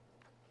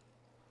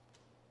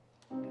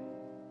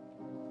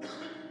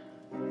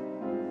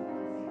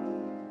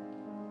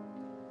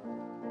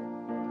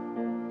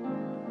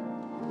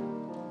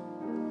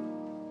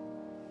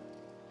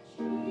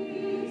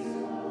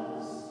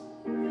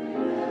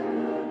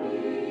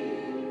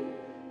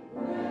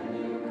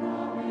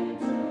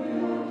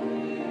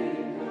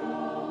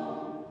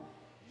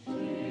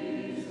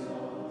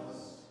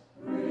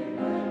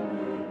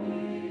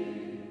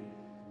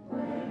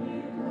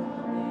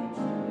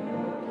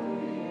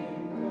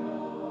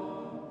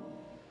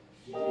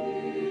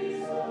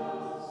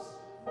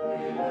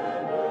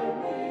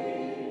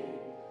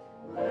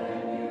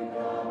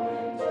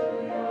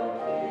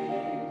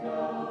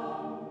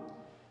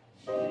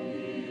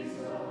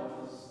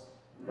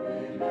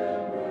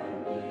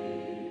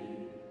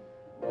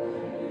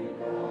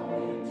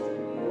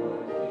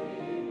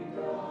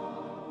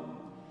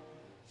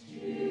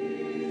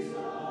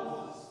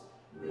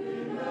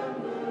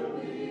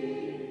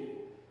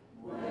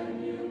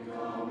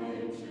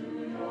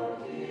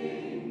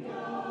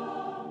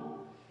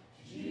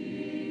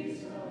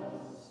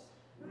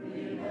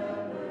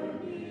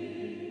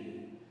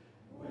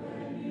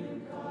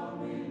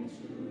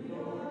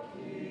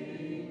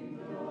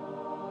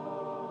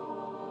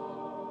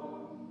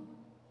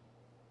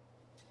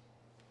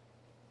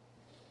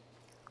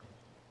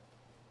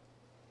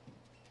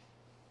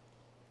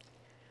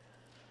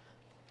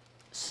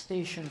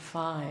 Station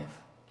 5,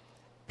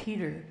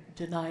 Peter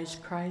denies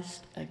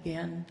Christ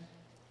again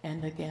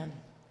and again.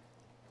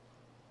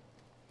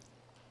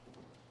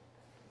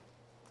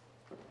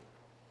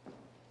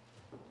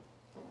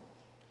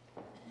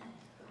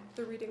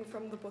 The reading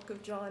from the book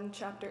of John,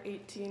 chapter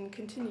 18,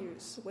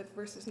 continues with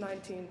verses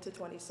 19 to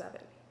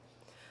 27.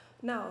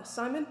 Now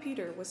Simon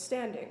Peter was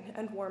standing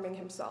and warming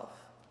himself.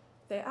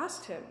 They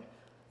asked him,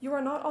 "You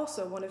are not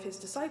also one of his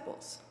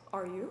disciples,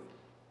 are you?"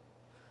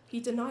 He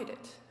denied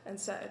it and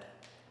said,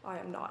 "I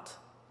am not."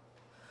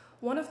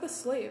 One of the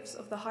slaves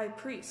of the high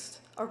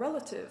priest, a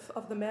relative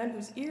of the man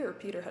whose ear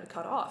Peter had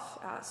cut off,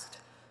 asked,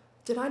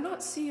 "Did I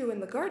not see you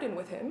in the garden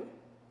with him?"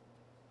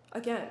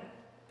 Again,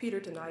 Peter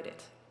denied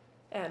it,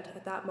 and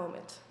at that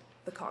moment,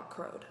 the cock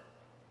crowed.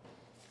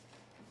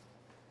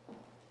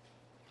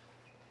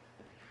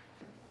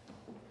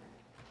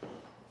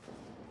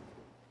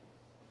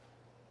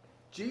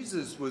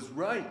 Jesus was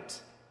right.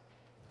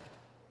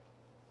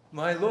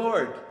 My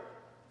Lord,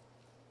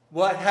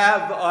 what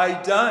have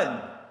I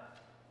done?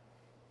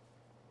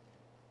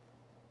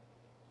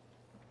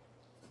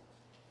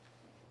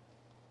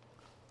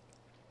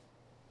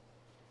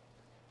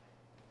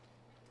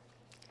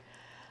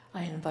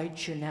 I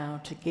invite you now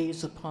to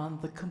gaze upon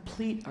the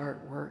complete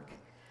artwork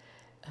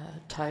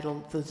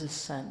titled The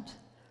Descent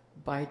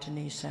by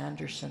Denise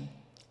Anderson.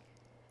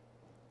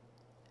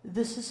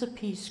 This is a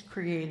piece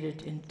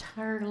created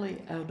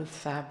entirely out of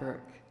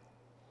fabric.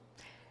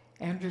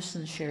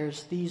 Anderson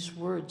shares these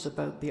words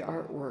about the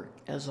artwork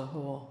as a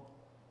whole.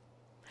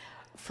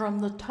 From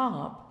the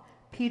top,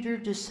 Peter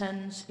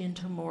descends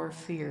into more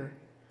fear,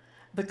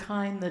 the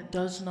kind that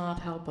does not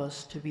help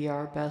us to be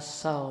our best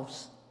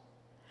selves.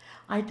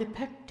 I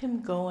depict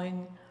him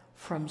going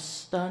from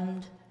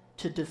stunned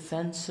to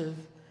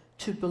defensive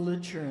to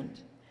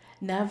belligerent,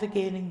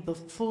 navigating the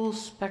full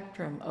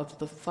spectrum of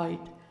the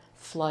fight,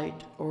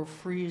 flight, or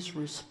freeze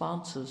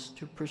responses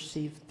to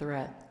perceived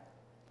threat.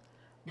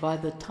 By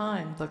the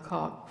time the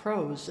cock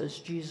crows, as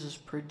Jesus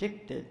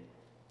predicted,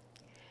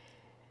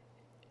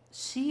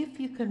 see if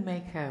you can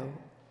make out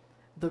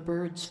the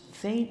bird's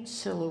faint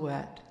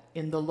silhouette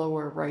in the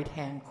lower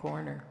right-hand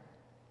corner.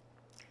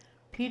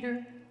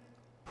 Peter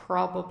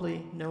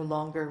probably no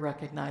longer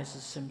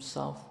recognizes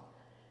himself.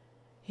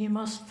 He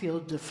must feel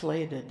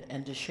deflated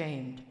and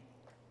ashamed.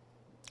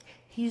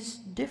 He's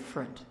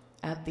different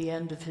at the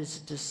end of his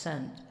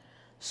descent,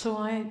 so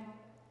I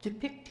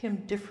depict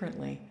him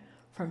differently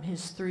from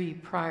his 3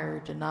 prior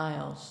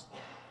denials.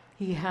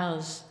 He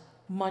has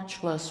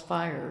much less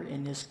fire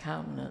in his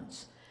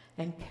countenance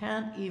and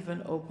can't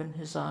even open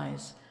his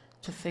eyes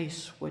to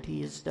face what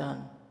he has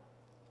done.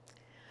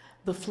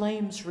 The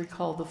flames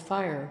recall the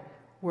fire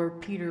where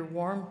Peter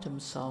warmed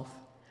himself,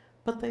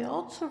 but they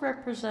also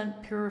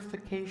represent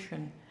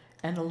purification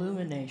and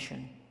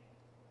illumination.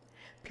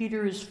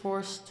 Peter is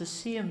forced to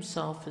see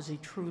himself as he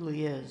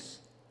truly is,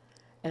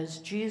 as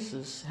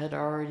Jesus had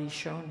already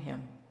shown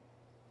him.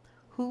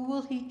 Who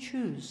will he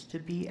choose to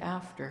be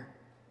after?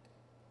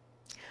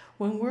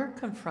 When we're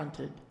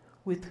confronted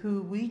with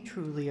who we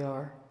truly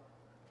are,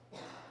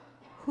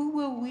 who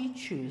will we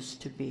choose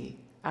to be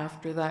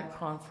after that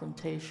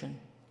confrontation?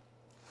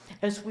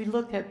 As we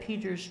look at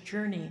Peter's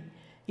journey,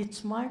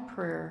 it's my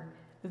prayer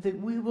that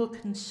we will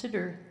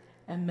consider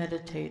and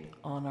meditate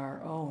on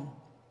our own.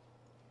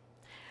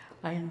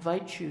 I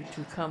invite you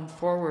to come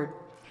forward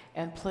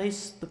and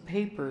place the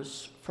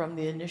papers from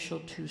the initial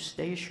 2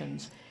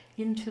 stations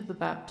into the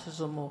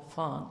baptismal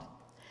font.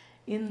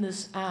 In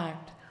this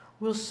act,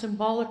 we'll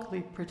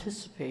symbolically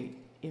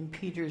participate in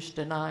Peter's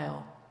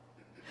denial.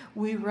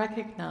 We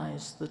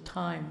recognize the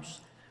times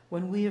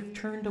when we have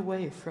turned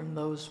away from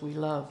those we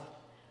love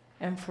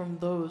and from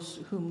those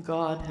whom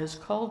God has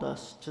called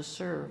us to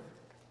serve.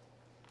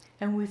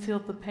 And we feel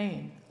the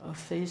pain of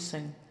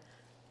facing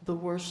the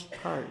worst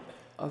part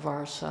of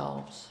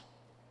ourselves.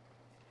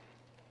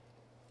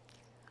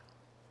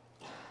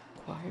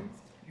 Choir,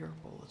 your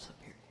bowl is up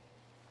here.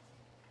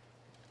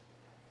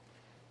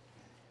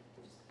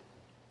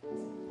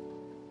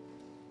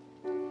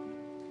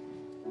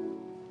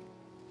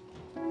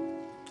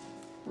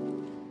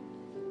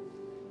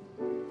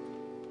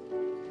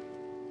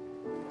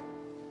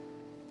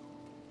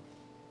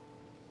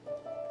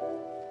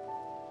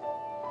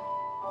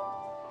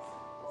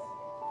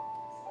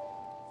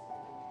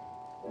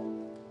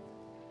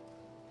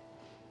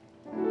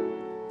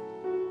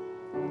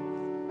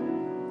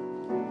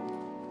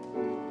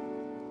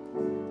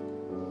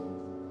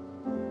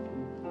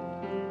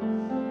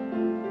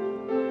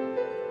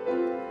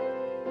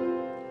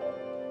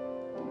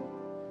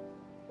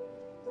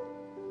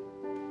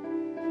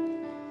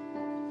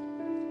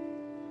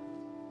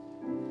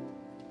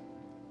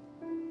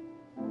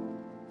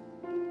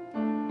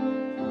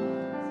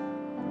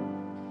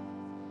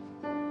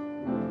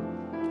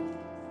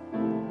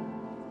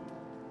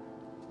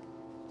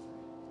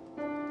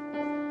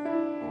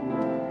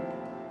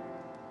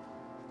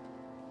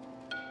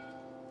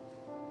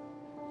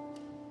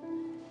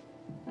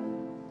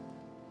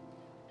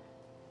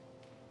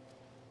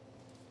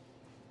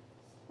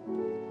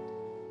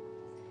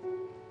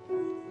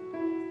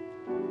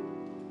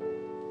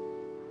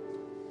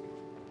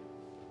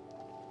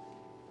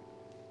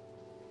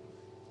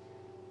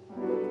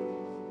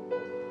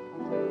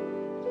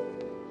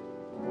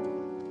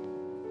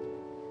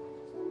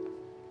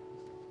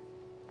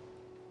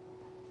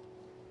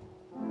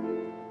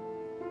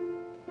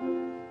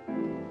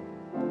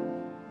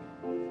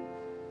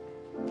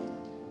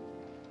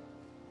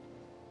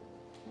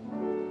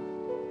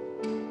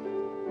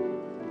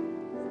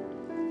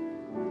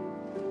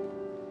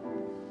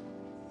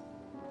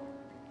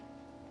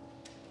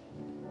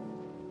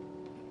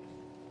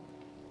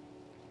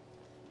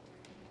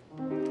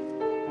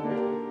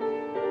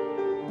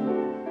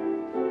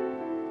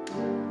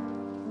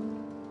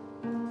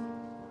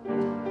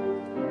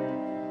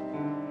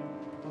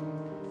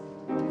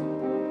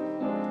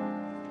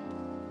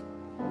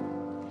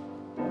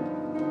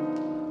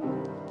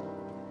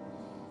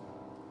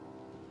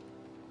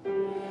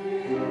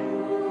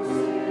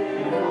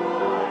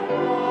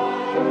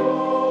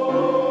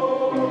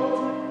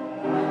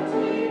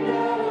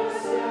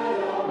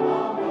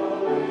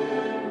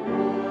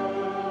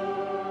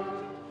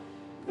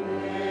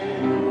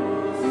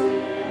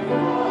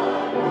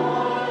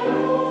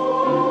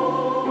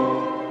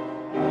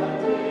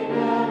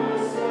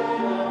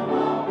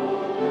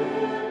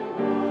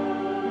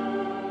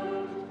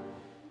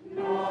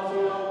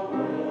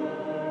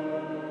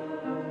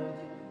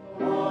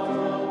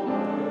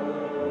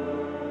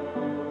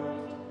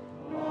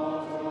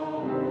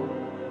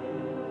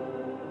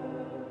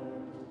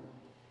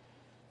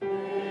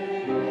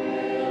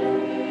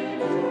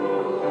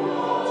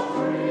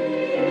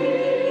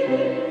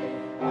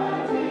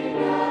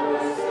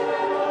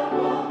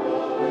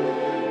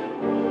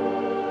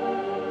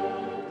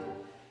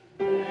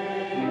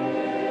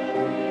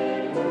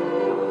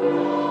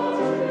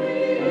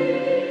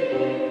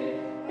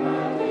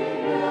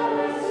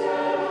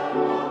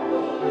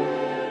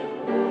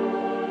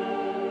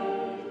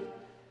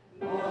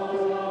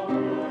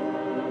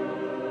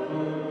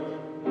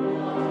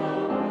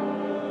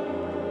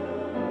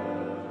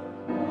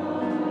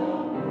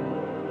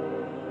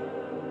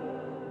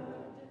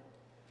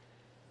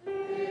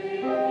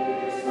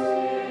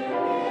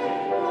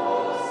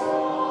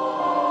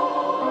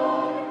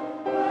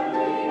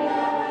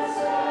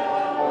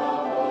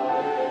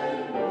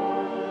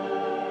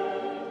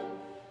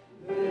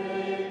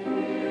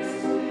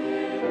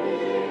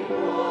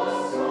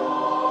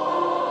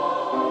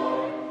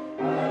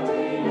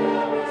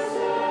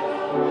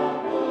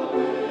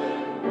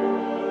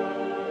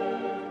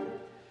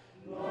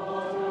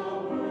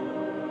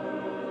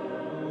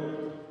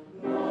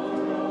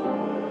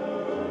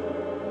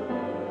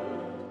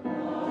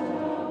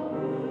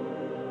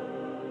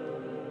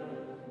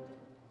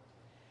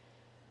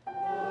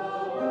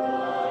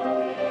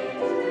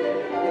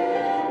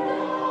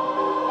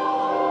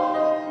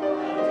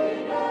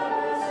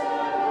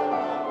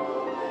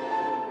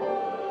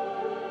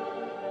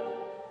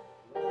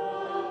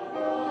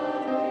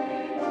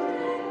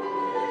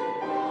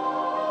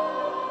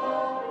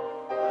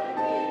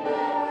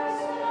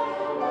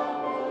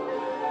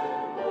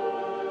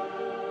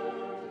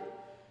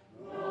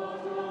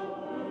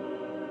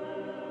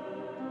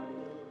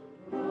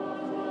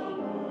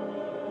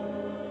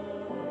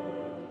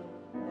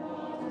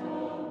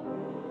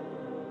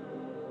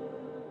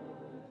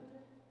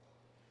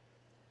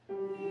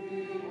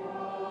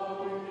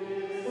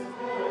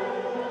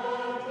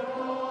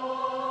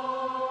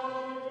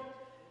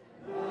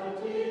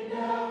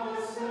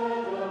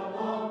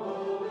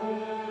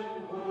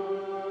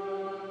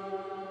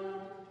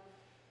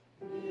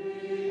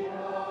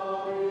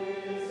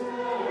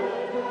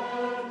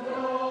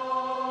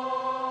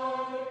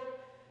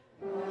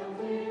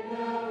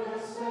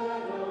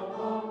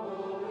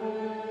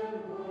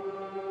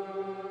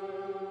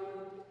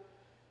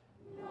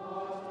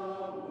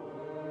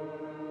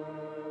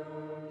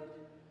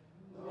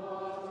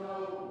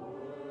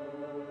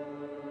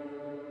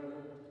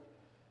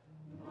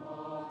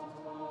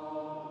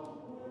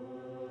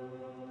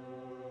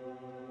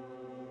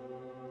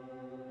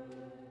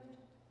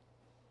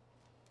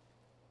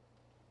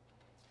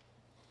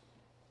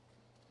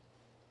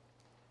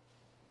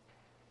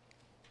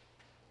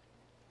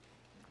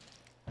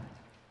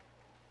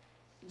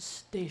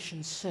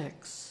 Station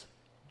 6,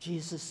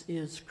 Jesus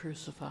is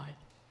crucified.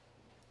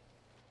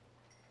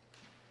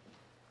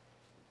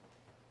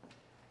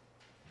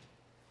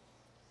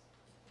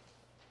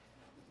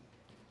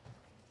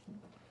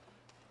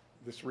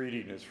 This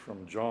reading is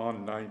from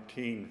John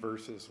 19,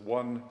 verses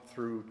 1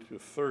 through to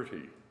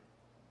 30.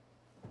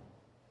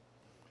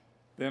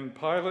 Then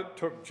Pilate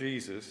took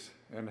Jesus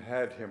and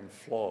had him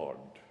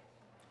flogged.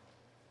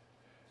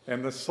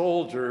 And the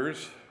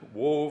soldiers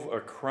wove a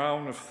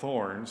crown of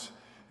thorns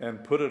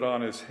and put it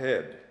on his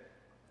head.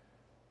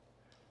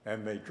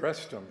 And they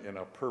dressed him in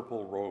a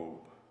purple robe.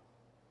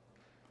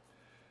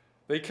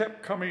 They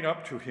kept coming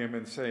up to him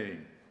and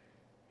saying,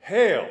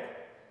 "Hail,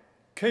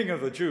 King of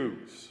the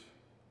Jews!"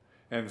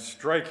 and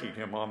striking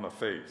him on the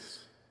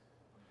face.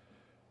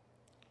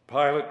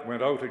 Pilate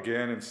went out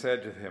again and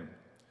said to him,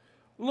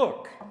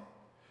 "Look,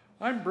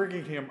 I'm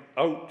bringing him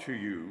out to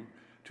you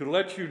to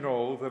let you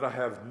know that I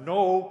have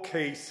no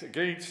case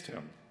against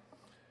him."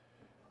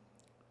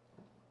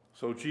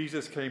 So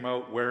Jesus came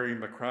out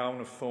wearing the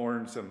crown of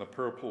thorns and the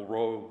purple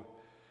robe.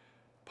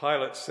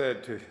 Pilate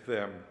said to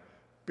them,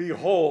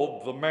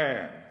 "Behold the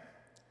man."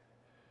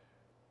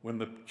 When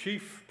the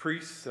chief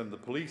priests and the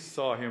police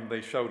saw him, they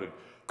shouted,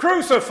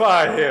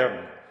 "Crucify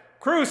him!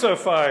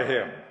 Crucify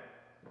him!"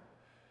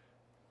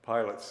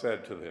 Pilate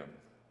said to them,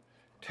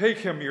 "Take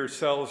him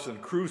yourselves and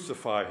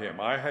crucify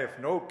him. I have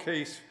no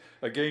case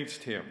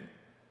against him."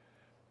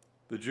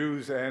 The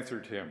Jews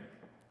answered him,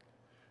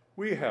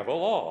 "We have a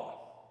law,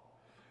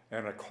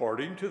 and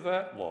according to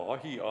that law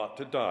he ought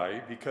to die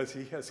because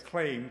he has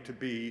claimed to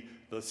be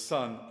the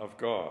Son of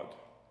God."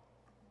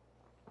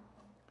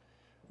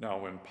 Now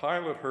when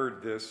Pilate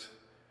heard this,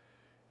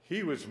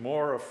 he was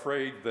more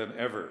afraid than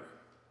ever.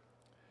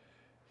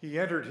 He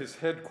entered his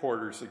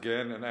headquarters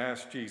again and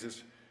asked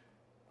Jesus,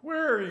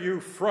 "Where are you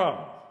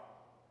from?"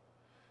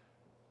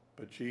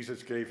 But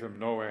Jesus gave him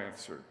no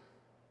answer.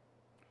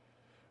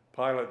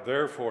 Pilate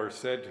therefore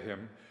said to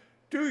him,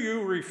 "Do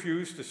you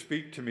refuse to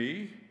speak to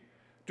me?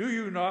 Do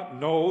you not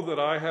know that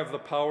I have the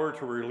power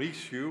to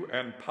release you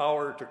and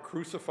power to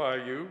crucify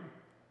you?"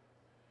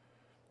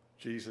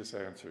 Jesus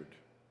answered,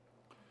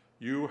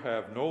 "You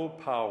have no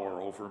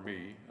power over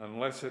me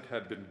unless it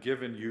had been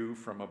given you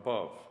from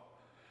above.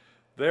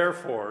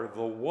 Therefore,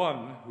 the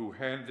one who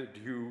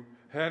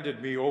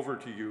handed me over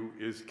to you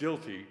is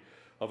guilty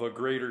of a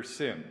greater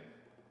sin."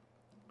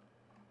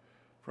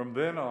 From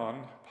then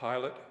on,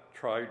 Pilate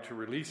tried to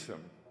release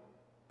him,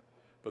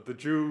 but the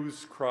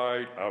Jews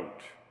cried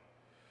out,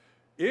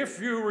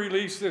 "If you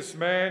release this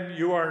man,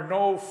 you are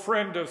no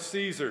friend of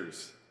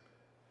Caesar's.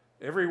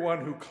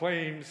 Everyone who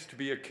claims to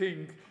be a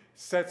king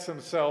sets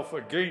himself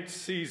against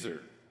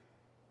Caesar."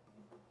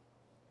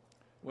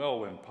 Well,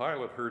 when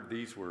Pilate heard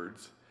these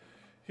words,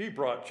 he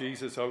brought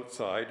Jesus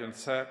outside and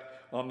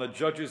sat on the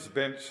judge's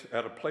bench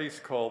at a place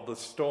called the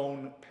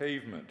Stone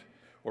Pavement,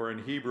 or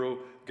in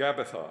Hebrew,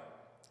 Gabbatha.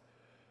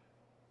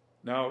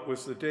 Now it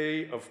was the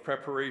day of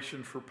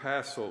preparation for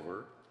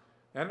Passover,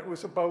 and it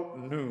was about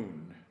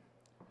noon.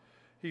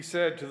 He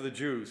said to the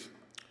Jews,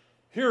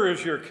 "Here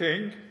is your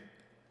king."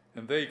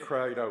 And they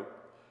cried out,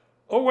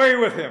 "Away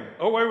with him!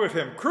 Away with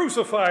him!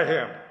 Crucify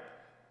him!"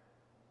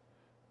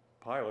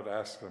 Pilate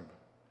asked them,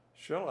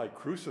 "Shall I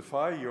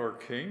crucify your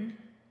king?"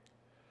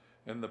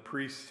 And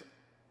the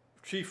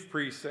chief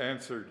priests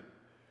answered,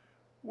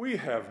 "We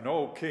have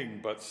no king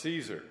but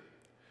Caesar."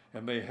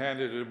 And they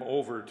handed him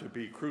over to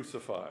be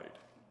crucified.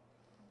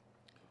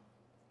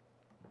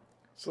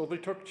 So they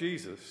took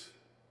Jesus,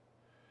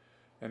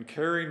 and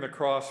carrying the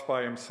cross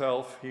by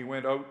himself, he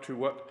went out to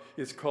what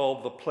is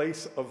called the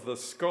place of the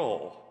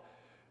skull,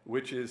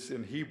 which is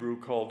in Hebrew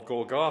called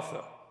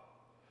Golgotha.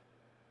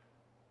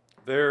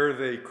 There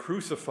they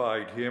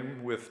crucified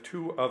him with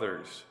two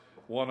others,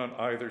 one on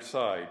either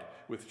side,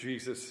 with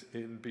Jesus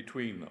in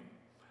between them.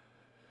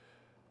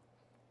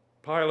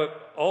 Pilate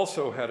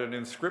also had an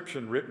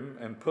inscription written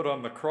and put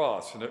on the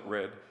cross, and it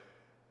read,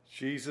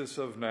 "Jesus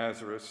of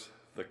Nazareth,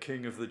 the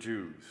King of the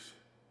Jews."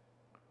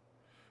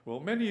 Well,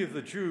 many of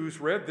the Jews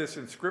read this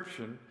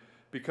inscription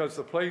because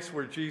the place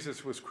where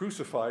Jesus was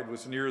crucified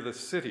was near the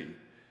city,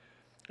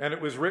 and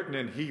it was written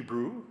in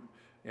Hebrew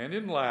and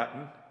in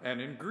Latin and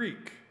in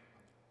Greek.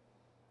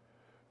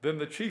 Then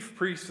the chief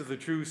priests of the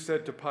Jews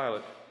said to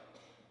Pilate,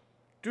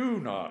 "Do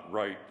not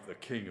write the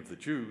King of the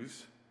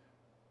Jews."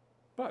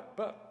 But,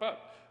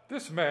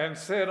 this man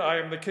said, "I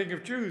am the King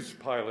of Jews,"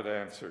 Pilate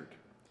answered.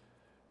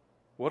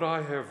 "What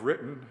I have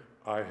written,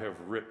 I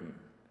have written."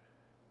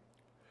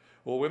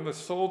 Well, when the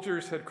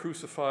soldiers had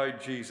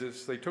crucified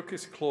Jesus, they took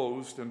his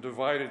clothes and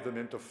divided them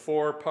into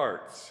 4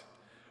 parts,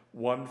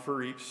 one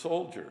for each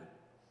soldier.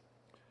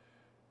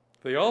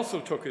 They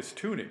also took his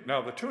tunic.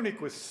 Now, the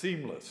tunic was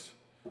seamless,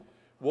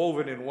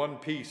 woven in one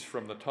piece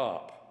from the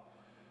top.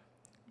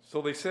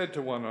 So they said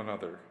to one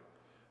another,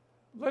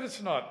 "Let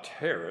us not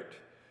tear it,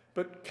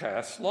 but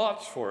cast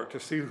lots for it to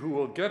see who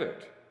will get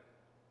it."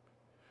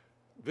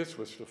 This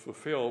was to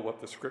fulfill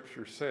what the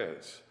scripture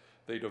says.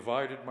 They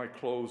divided my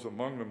clothes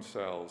among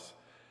themselves,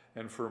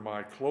 and for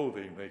my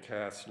clothing they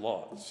cast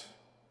lots.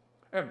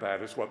 And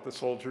that is what the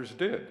soldiers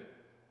did.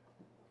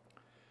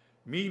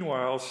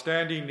 Meanwhile,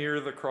 standing near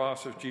the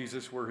cross of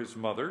Jesus were his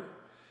mother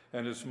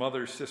and his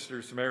mother's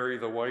sisters, Mary,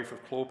 the wife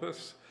of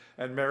Clopas,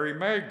 and Mary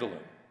Magdalene.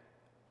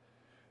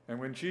 And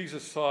when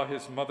Jesus saw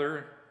his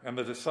mother and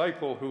the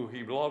disciple who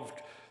he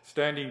loved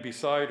standing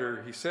beside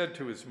her, he said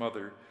to his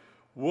mother,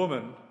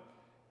 "Woman,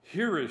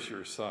 here is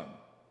your son."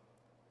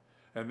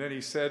 And then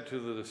he said to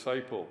the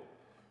disciple,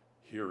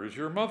 "Here is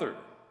your mother."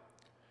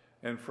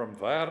 And from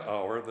that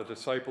hour, the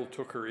disciple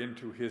took her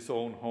into his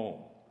own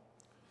home.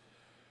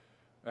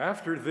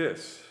 After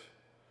this,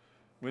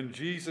 when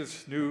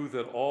Jesus knew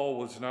that all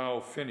was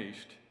now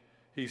finished,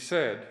 he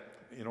said,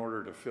 in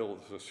order to fill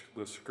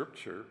the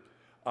scripture,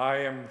 "I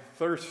am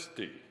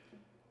thirsty."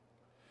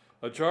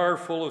 A jar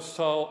full of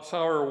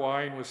sour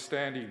wine was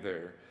standing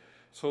there.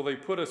 So they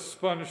put a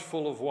sponge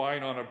full of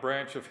wine on a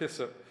branch of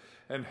hyssop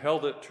and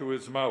held it to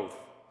his mouth.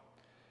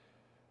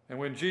 And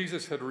when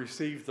Jesus had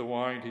received the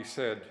wine, he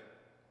said,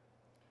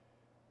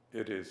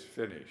 "It is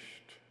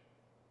finished."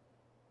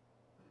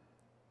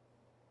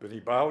 Then he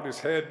bowed his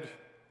head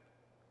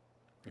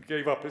and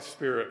gave up his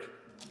spirit.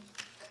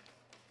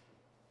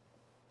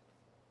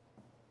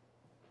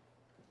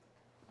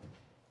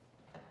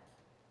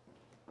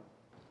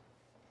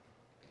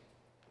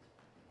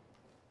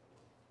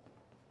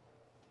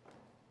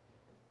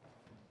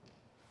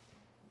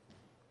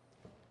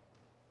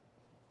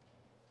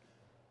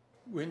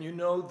 When you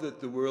know that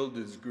the world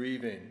is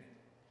grieving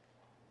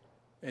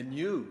and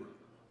you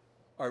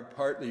are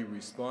partly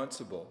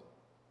responsible,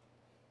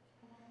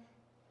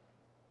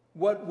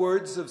 what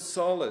words of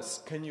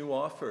solace can you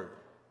offer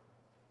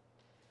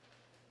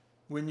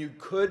when you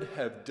could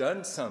have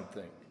done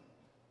something,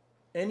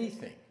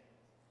 anything,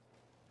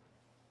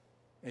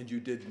 and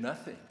you did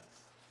nothing?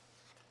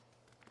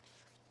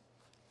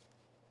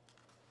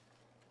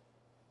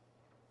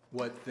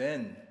 What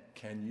then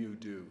can you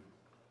do?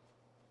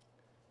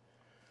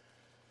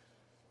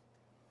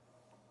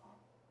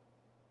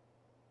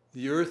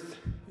 The earth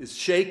is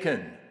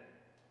shaken,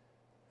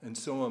 and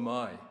so am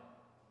I.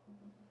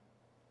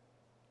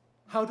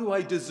 How do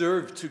I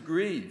deserve to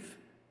grieve?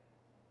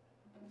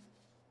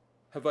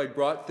 Have I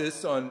brought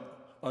this on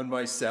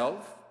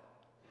myself?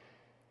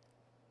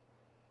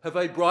 Have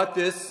I brought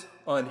this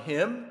on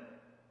him?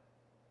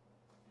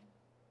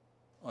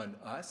 On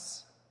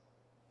us?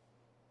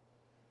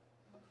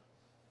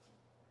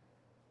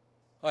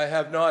 I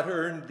have not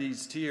earned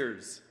these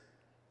tears.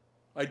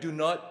 I do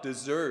not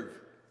deserve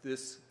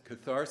this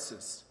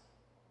catharsis.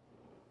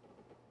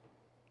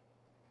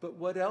 But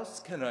what else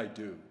can I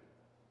do?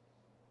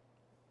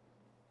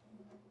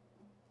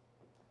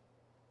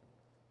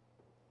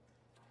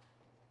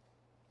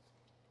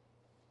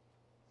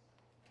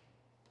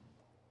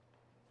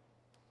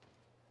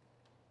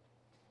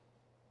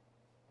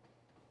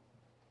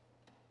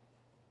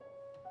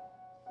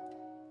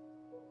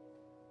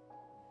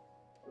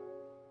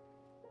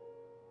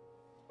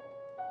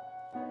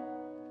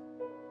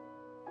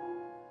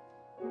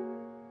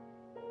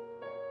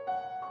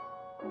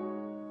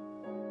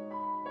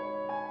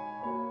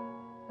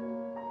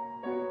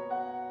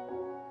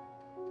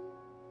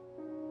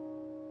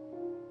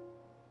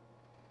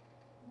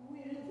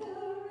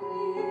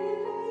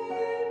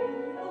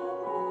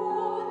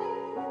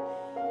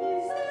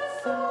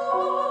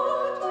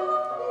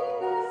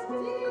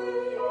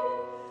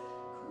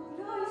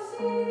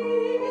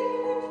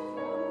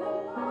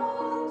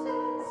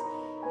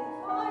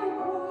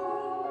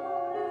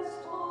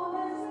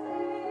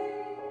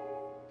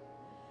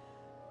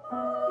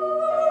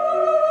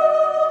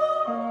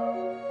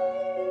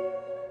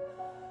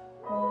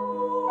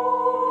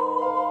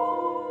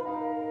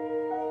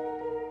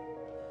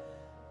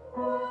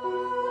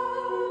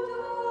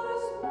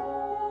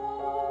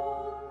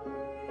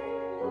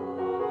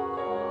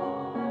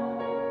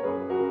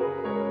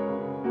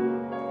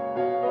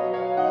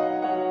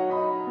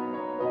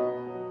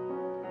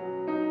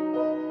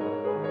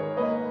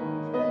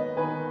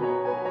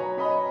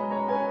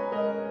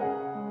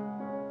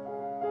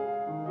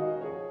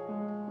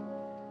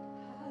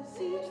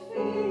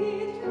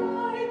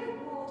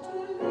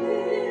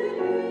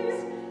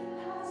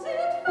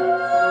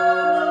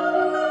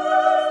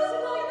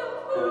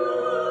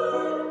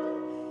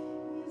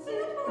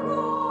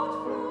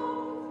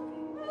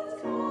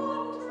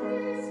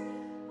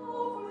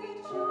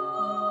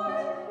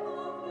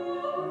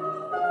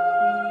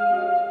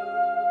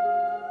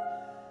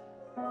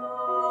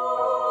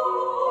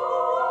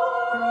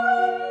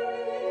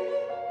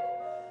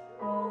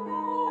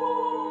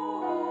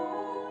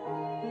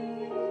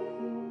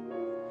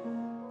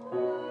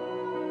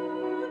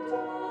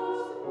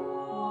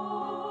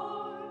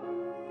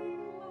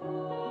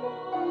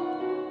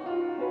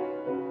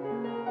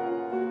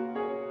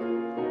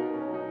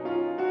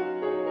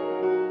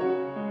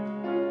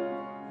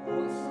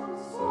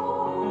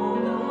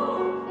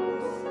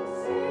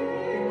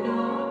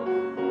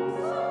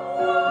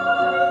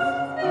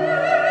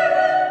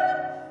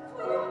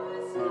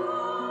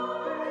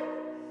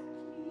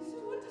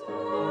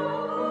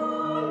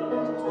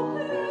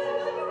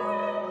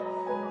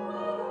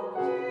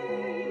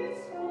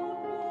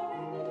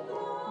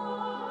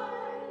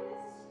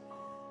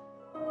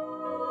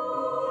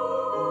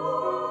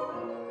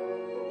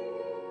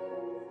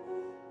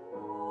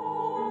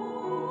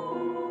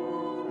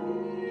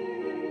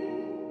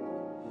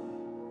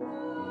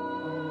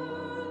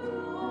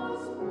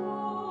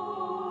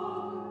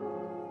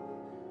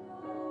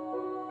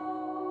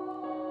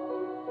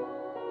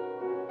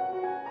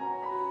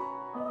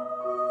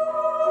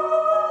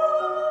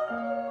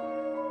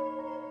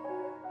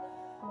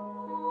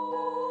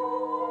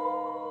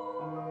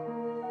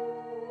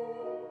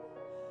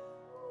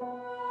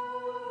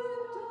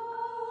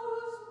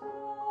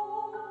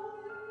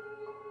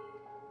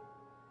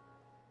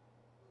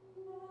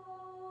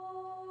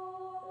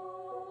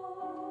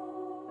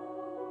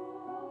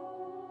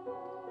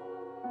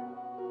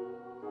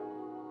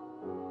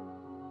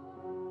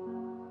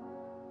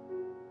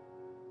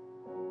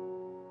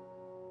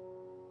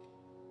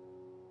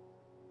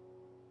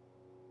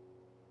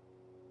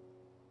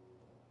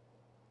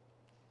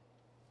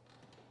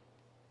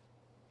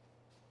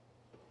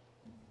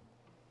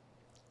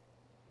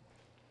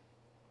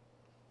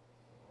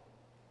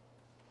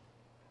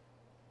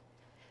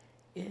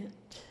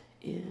 It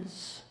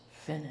is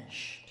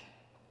finished.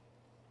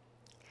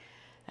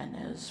 And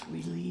as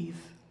we leave,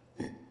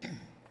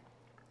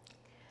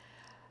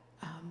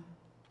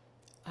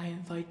 I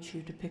invite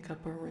you to pick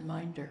up a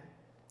reminder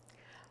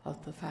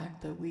of the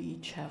fact that we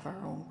each have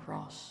our own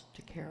cross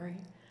to carry.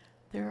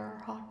 There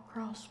are hot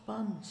cross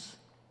buns,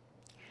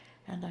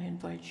 and I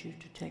invite you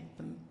to take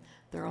them.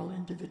 They're all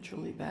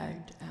individually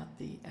bagged at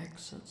the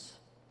exits.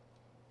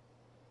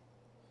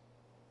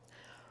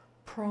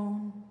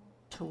 Prone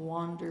to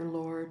wander,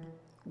 Lord,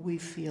 we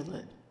feel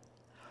it.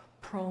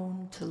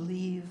 Prone to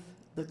leave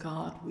the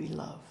God we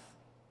love.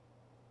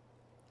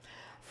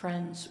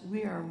 Friends,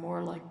 we are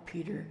more like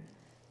Peter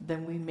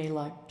than we may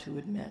like to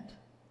admit.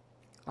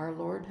 Our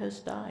Lord has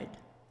died,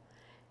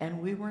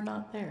 and we were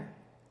not there.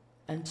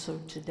 And so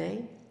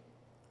today,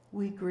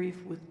 we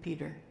grieve with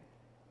Peter,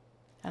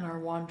 and our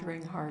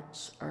wandering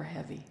hearts are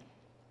heavy.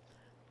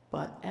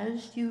 But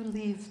as you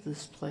leave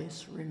this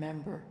place,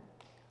 remember,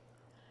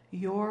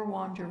 your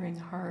wandering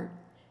heart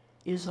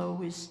is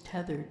always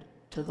tethered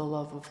to the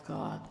love of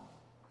God.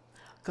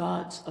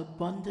 God's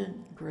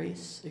abundant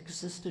grace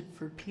existed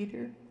for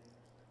Peter,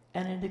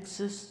 and it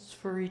exists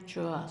for each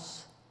of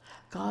us.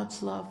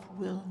 God's love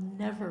will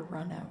never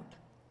run out.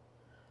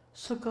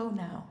 So go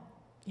now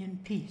in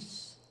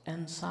peace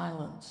and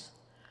silence,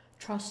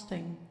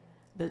 trusting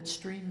that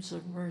streams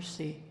of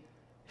mercy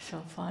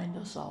shall find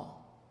us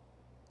all.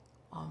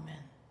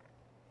 Amen.